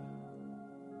themselves.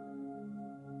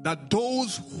 That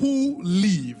those who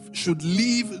live should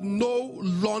live no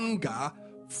longer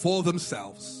for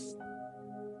themselves.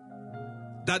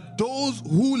 That those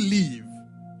who live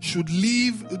should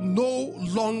live no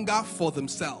longer for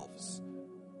themselves,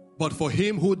 but for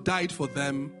him who died for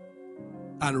them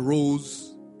and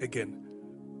rose again.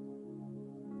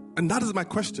 And that is my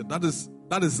question. That is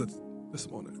it this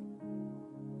morning.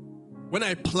 When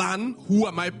I plan, who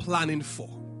am I planning for?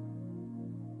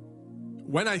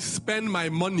 When I spend my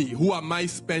money, who am I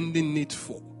spending it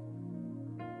for?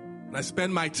 When I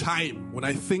spend my time, when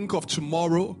I think of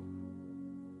tomorrow,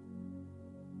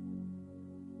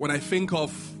 when I think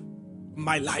of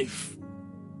my life,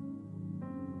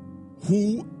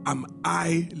 who am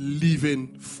I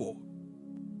living for?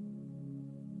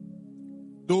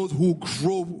 Those who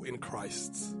grow in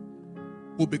Christ,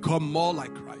 who become more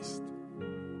like Christ,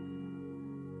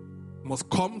 must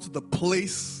come to the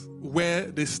place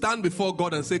where they stand before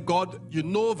God and say, God, you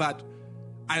know that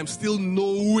I am still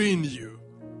knowing you,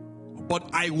 but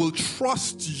I will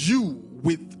trust you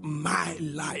with my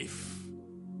life.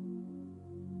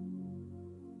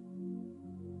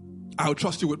 I will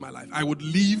trust you with my life. I would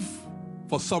live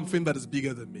for something that is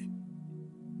bigger than me.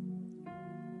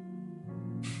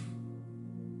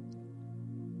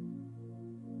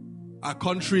 Our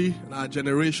country and our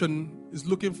generation is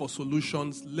looking for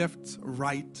solutions left,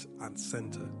 right, and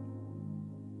center.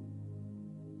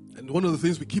 And one of the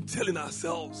things we keep telling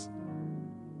ourselves,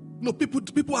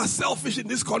 people are selfish in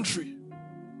this country.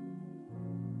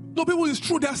 No, people, it's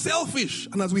true, they're selfish.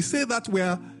 And as we say that, we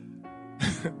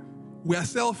are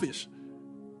selfish.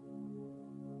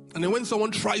 And then when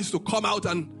someone tries to come out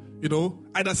and,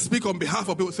 either speak on behalf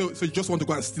of people, so you just want to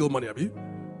go and steal money, Abi?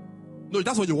 No,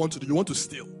 that's what you want to do. You want to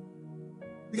steal.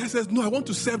 The guy says, no, I want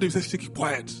to serve them. He says, keep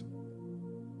quiet.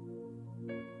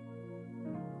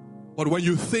 But when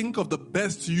you think of the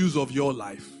best use of your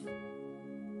life,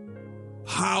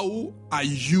 how are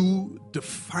you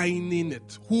defining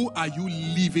it? Who are you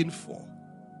living for?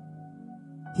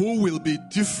 Who will be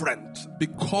different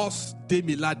because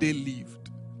Demilade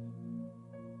lived?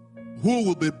 Who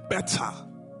will be better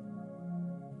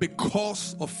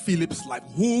because of Philip's life?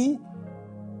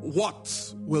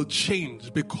 What will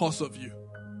change because of you?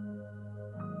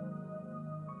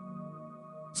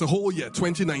 It's a whole year,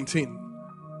 2019.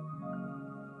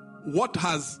 What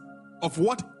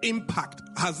impact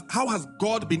how has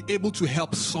God been able to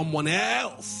help someone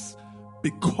else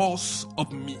because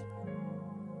of me?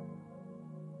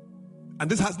 And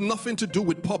this has nothing to do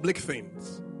with public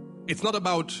things. It's not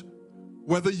about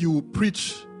whether you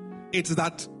preach. It's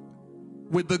that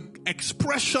with the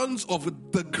expressions of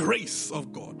the grace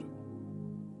of God,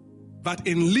 that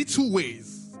in little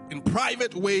ways, in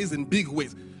private ways, in big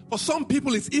ways. For some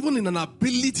people, it's even in an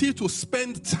ability to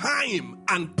spend time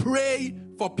and pray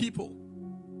for people.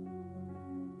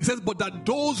 He says, but that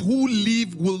those who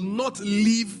live will not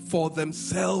live for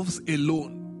themselves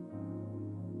alone.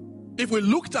 If we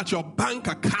looked at your bank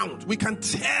account, we can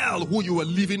tell who you are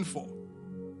living for.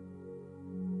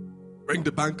 Bring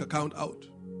the bank account out.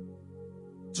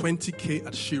 20K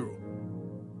at Shiro.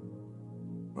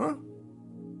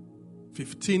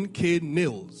 15K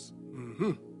nails.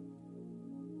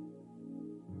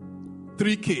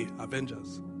 3K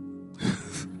Avengers.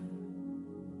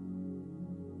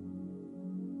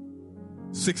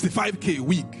 65K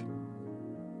week.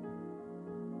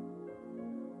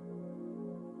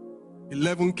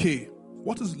 11K.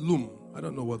 What is Loom? I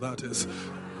don't know what that is.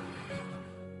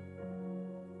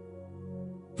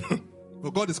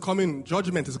 But God is coming.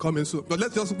 Judgment is coming soon. But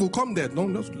we'll come there. No,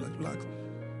 let's relax.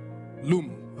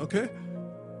 Loom, okay?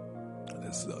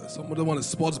 Some of them want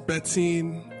sports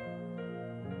betting.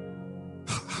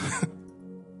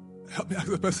 Help me ask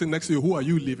the person next to you, who are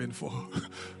you living for?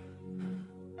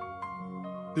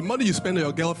 The money you spend on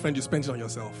your girlfriend, you spend it on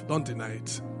yourself. Don't deny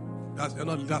it. That's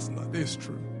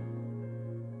true.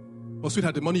 But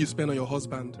sweetheart, the money you spend on your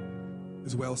husband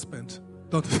is well spent.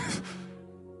 Don't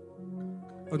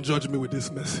judge me with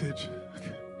this message.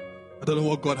 I don't know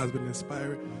what God has been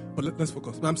inspiring, but let's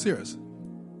focus. But I'm serious.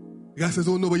 The guy says,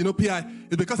 oh no, but you know, PI,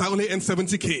 it's because I only earn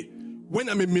 70K. When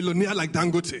I'm a millionaire like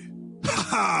Dangote,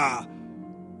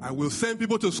 I will send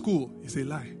people to school. It's a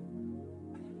lie.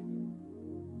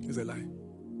 It's a lie.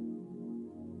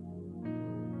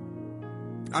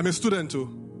 I'm a student too.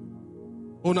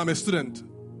 Oh no, I'm a student.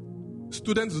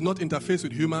 Students do not interface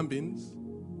with human beings.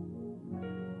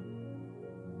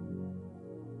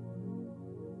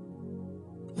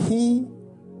 Who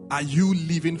are you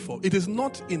living for? It is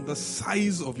not in the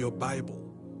size of your Bible.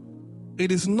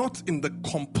 It is not in the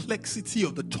complexity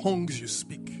of the tongues you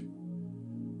speak.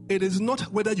 It is not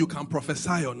whether you can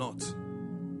prophesy or not.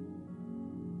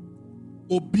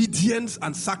 Obedience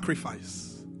and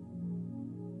sacrifice.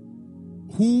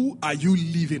 Who are you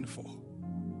living for?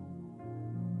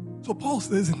 So Paul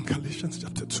says in Galatians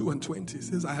chapter 2 and 20, he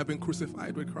says, I have been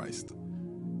crucified with Christ.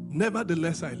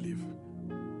 Nevertheless I live.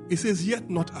 He says, yet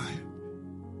not I,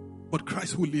 but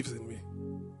Christ who lives in me.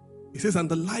 He says, and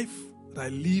the life that I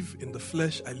live in the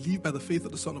flesh, I live by the faith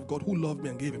of the Son of God who loved me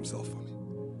and gave himself for me.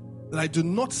 That I do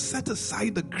not set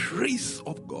aside the grace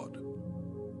of God.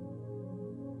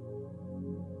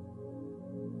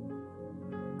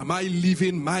 Am I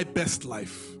living my best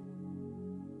life?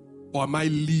 Or am I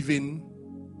living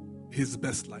his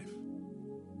best life?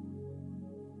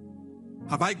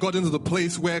 Have I gotten to the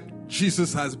place where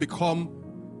Jesus has become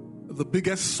the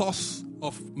biggest source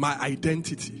of my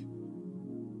identity?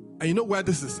 And you know where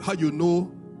this is, how you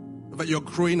know that you're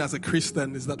growing as a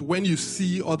Christian, is that when you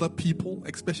see other people,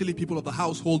 especially people of the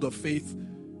household of faith,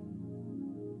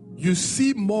 you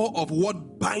see more of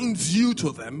what binds you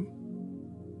to them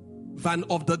than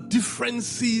of the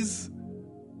differences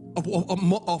of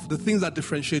the things that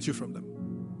differentiate you from them.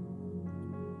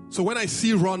 So when I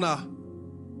see Rona,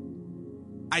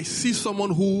 I see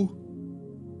someone who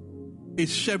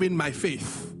is sharing my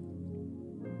faith.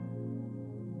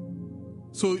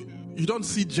 So you don't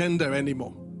see gender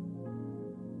anymore.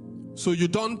 So you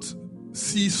don't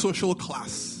see social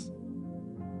class.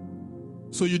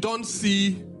 So you don't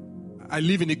see, I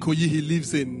live in Ikoyi, he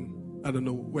lives in, I don't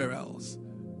know, where else.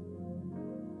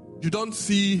 You don't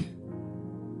see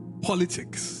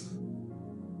politics.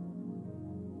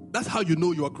 That's how you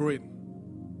know you are growing.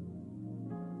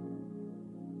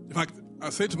 In fact,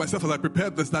 I say to myself as I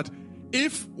prepared this, that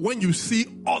if when you see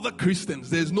other Christians,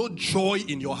 there's no joy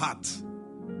in your heart,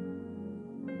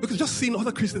 because just seeing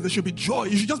other Christians, there should be joy.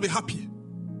 You should just be happy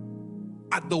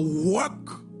at the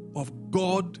work of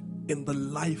God in the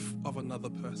life of another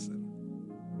person.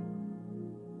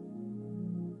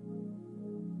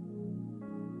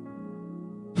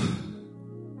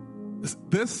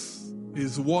 This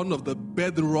is one of the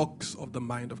bedrocks of the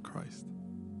mind of Christ.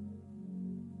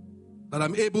 That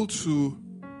I'm able to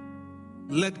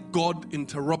let God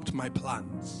interrupt my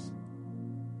plans.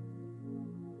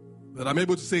 That I'm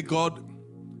able to say, God,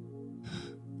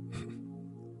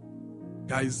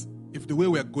 guys, if the way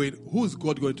we are going, who is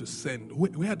God going to send?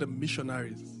 Where are the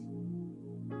missionaries?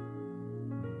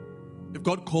 If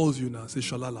God calls you now, say,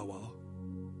 Shalalawal,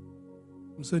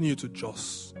 I'm sending you to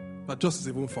Jos. But Jos is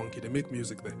even funky. They make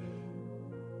music there.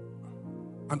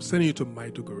 I'm sending you to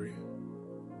Maiduguri.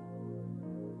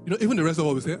 Even the rest of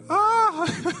us will say, ah,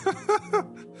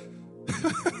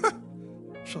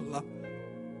 inshallah.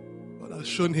 God has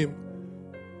shown him.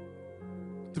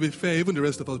 To be fair, even the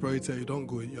rest of us probably tell you, don't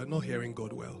go, you're not hearing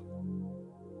God well.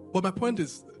 But my point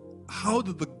is, how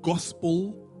did the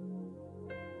gospel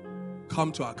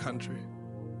come to our country?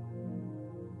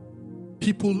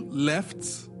 People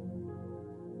left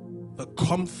the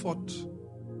comfort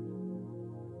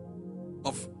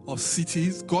of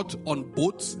cities, got on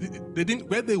boats.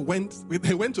 They went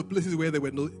to places where there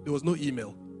was no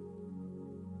email.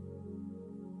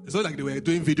 It's not like they were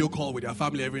doing video call with their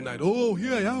family every night. Oh,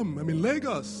 here I am. I'm in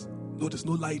Lagos. No, there's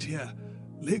no light here.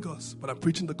 Lagos. But I'm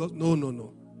preaching the gospel.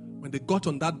 No. When they got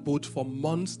on that boat for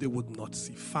months, they would not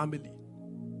see family.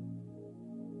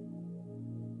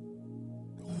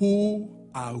 Who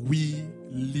are we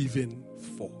living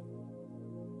for?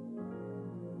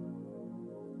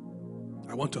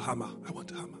 I want to hammer.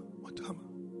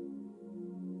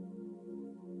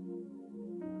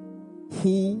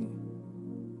 Who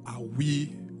are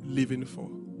we living for?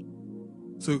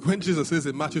 So when Jesus says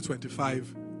in Matthew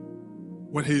 25,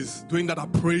 when he's doing that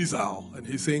appraisal and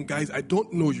he's saying, guys, I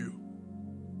don't know you.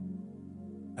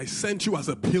 I sent you as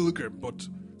a pilgrim, but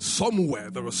somewhere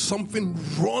there was something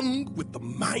wrong with the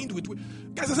mind.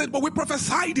 Guys, I said, but we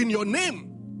prophesied in your name.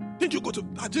 Didn't you go to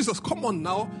Jesus? Come on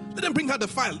now. Let them bring her the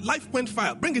file. LifePoint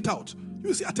file. Bring it out.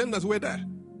 You see attendants were there.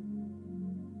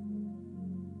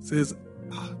 Says,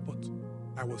 but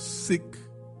I was sick.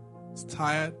 I was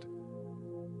tired.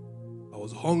 I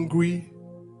was hungry.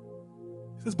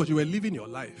 He says, but you were living your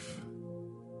life.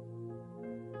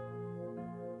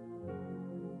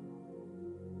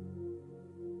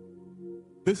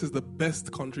 This is the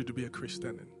best country to be a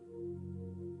Christian in.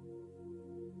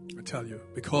 I tell you,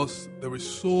 because there is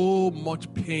so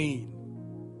much pain,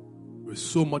 there is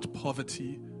so much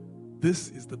poverty. This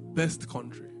is the best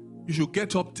country. You should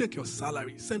get up, take your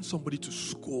salary, send somebody to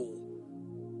school.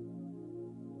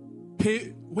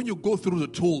 Pay, when you go through the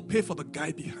toll, pay for the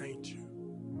guy behind you.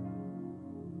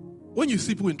 When you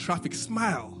see people in traffic,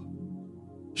 smile.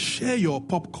 Share your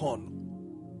popcorn.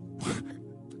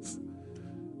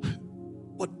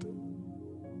 But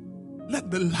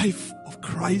let the life of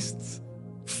Christ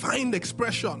find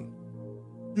expression.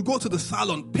 You go to the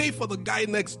salon, pay for the guy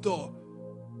next door.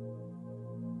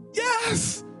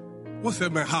 Yes! What's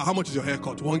that, man? How much is your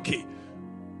haircut? 1K.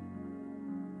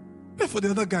 Pay for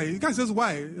the other guy. The guy says,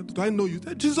 why? Do I know you?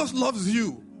 Jesus loves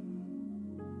you.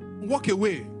 Walk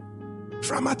away.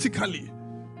 Dramatically.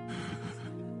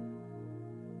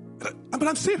 But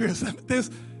I'm serious.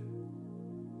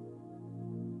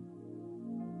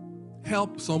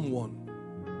 Help someone.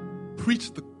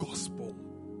 Preach the gospel.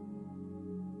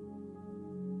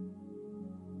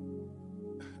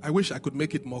 I wish I could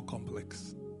make it more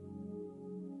complex.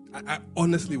 I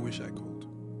honestly wish I could.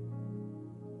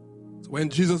 So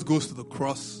when Jesus goes to the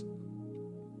cross,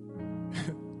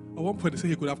 at one point they say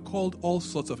he could have called all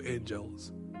sorts of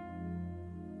angels.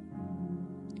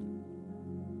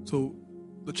 So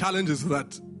the challenge is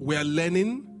that we are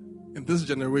learning in this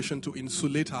generation to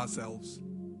insulate ourselves.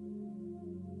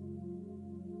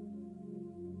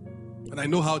 And I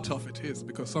know how tough it is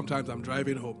because sometimes I'm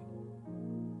driving home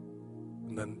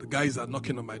and then the guys are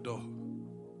knocking on my door.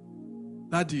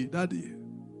 Daddy. I'm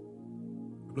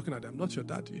looking at them. I'm not your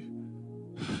daddy.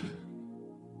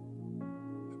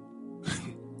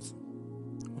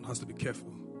 One has to be careful.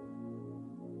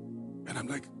 And I'm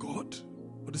like, God,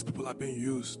 but these people are being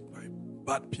used by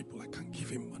bad people. I can't give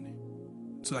him money.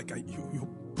 So like you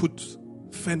put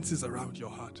fences around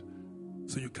your heart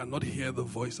so you cannot hear the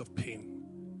voice of pain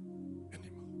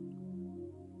anymore.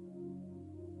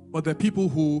 But there are people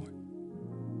who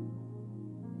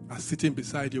are sitting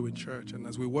beside you in church, and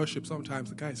as we worship, sometimes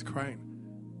the guy is crying.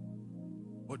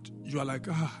 But you are like,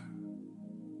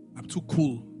 I'm too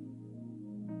cool.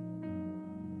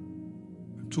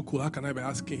 I'm too cool. How can I be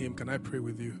asking him, can I pray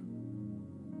with you?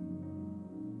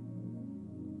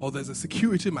 Or there's a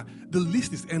security man. The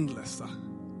list is endless, sir.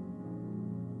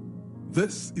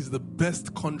 This is the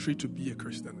best country to be a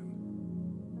Christian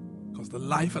in. Because the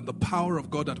life and the power of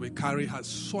God that we carry has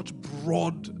such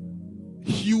broad,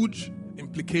 huge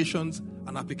implications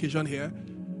and application here.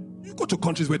 You go to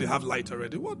countries where they have light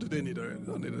already. What do they need already? They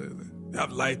don't need anything. They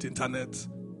have light, internet,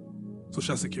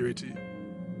 social security.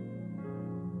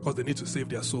 Because they need to save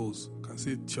their souls. You can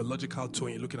see theological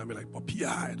tone. You're looking at me like, but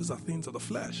PI, those are things of the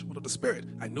flesh, what of the spirit.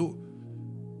 I know.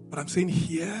 But I'm saying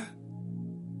here,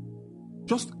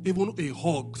 just even a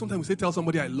hug. Sometimes we say, tell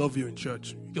somebody I love you in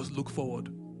church. You just look forward.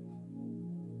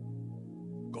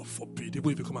 God forbid,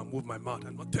 even if you come and move my mouth,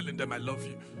 I'm not telling them I love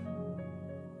you.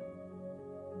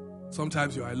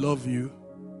 Sometimes I love you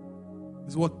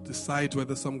is what decides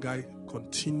whether some guy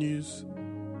continues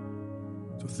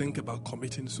to think about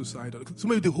committing suicide. So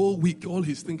maybe the whole week, all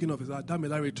he's thinking of is,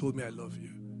 Damilare told me I love you.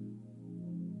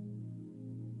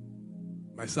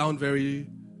 Might sound very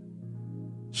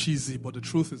cheesy, but the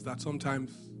truth is that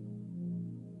sometimes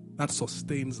that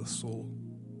sustains a soul.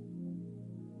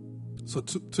 So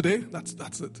today,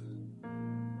 that's it.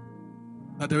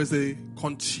 That there is a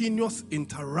continuous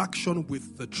interaction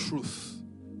with the truth.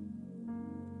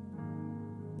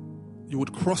 You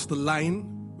would cross the line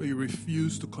where you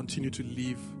refuse to continue to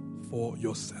live for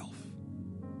yourself.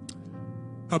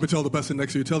 Help me tell the person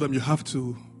next to you, tell them you have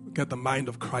to get the mind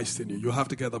of Christ in you. You have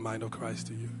to get the mind of Christ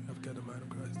in you. You have to get the mind of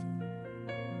Christ in you.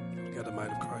 You have to get the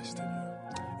mind of Christ in you.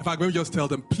 In fact, maybe just tell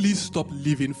them, please stop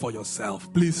living for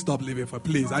yourself. Please stop living for,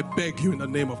 please, I beg you in the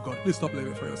name of God, please stop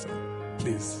living for yourself.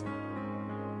 Please.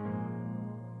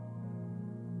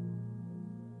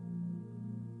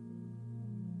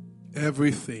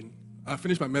 Everything. I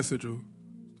finished my message.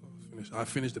 I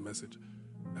finished the message.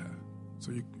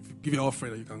 So if you give your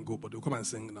offering, you can go, but they'll come and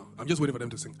sing now. I'm just waiting for them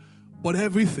to sing. But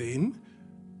everything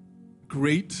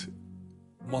great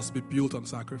must be built on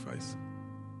sacrifice.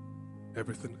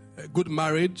 Everything. A good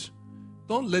marriage,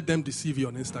 don't let them deceive you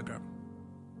on Instagram.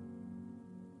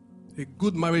 A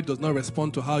good marriage does not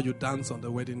respond to how you dance on the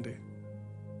wedding day.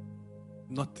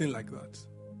 Nothing like that.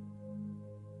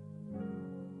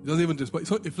 It doesn't even respond.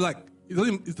 So if like it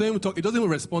doesn't even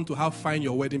respond to how fine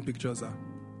your wedding pictures are.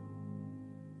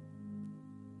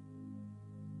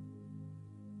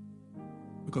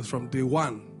 Because from day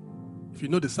one, if you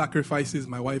know the sacrifices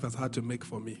my wife has had to make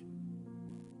for me,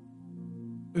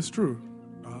 it's true.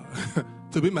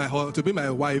 To be my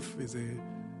wife is a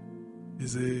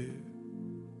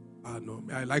I don't know.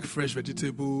 I like fresh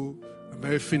vegetable. I'm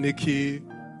very finicky.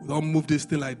 We don't move this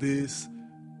thing like this.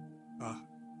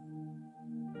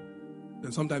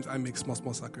 Then sometimes I make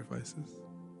small sacrifices.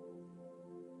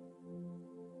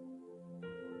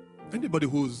 Anybody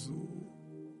who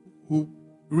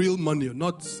real money,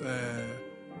 not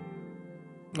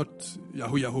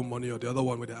Yahoo money or the other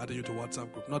one where they added you to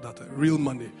WhatsApp group, not that real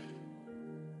money.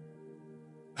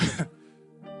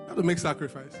 How to make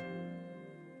sacrifice.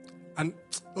 And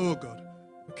oh God,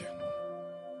 okay.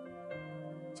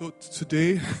 So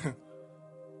today,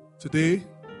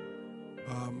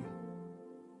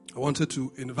 I wanted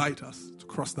to invite us to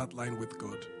cross that line with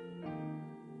God.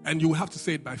 And you have to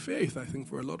say it by faith, I think,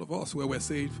 for a lot of us, where we're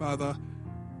saying, Father,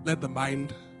 let the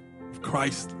mind of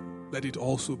Christ, let it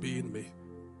also be in me.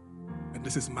 And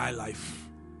this is my life.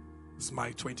 It's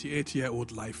my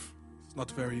 28-year-old life. It's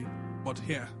not very, but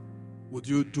here, would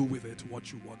you do with it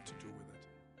what you want to do with it?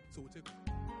 So we'll take.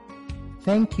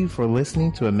 Thank you for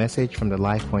listening to a message from the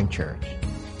LifePoint Church.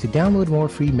 To download more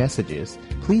free messages,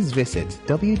 please visit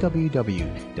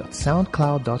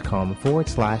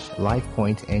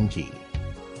www.soundcloud.com/LifePointNG.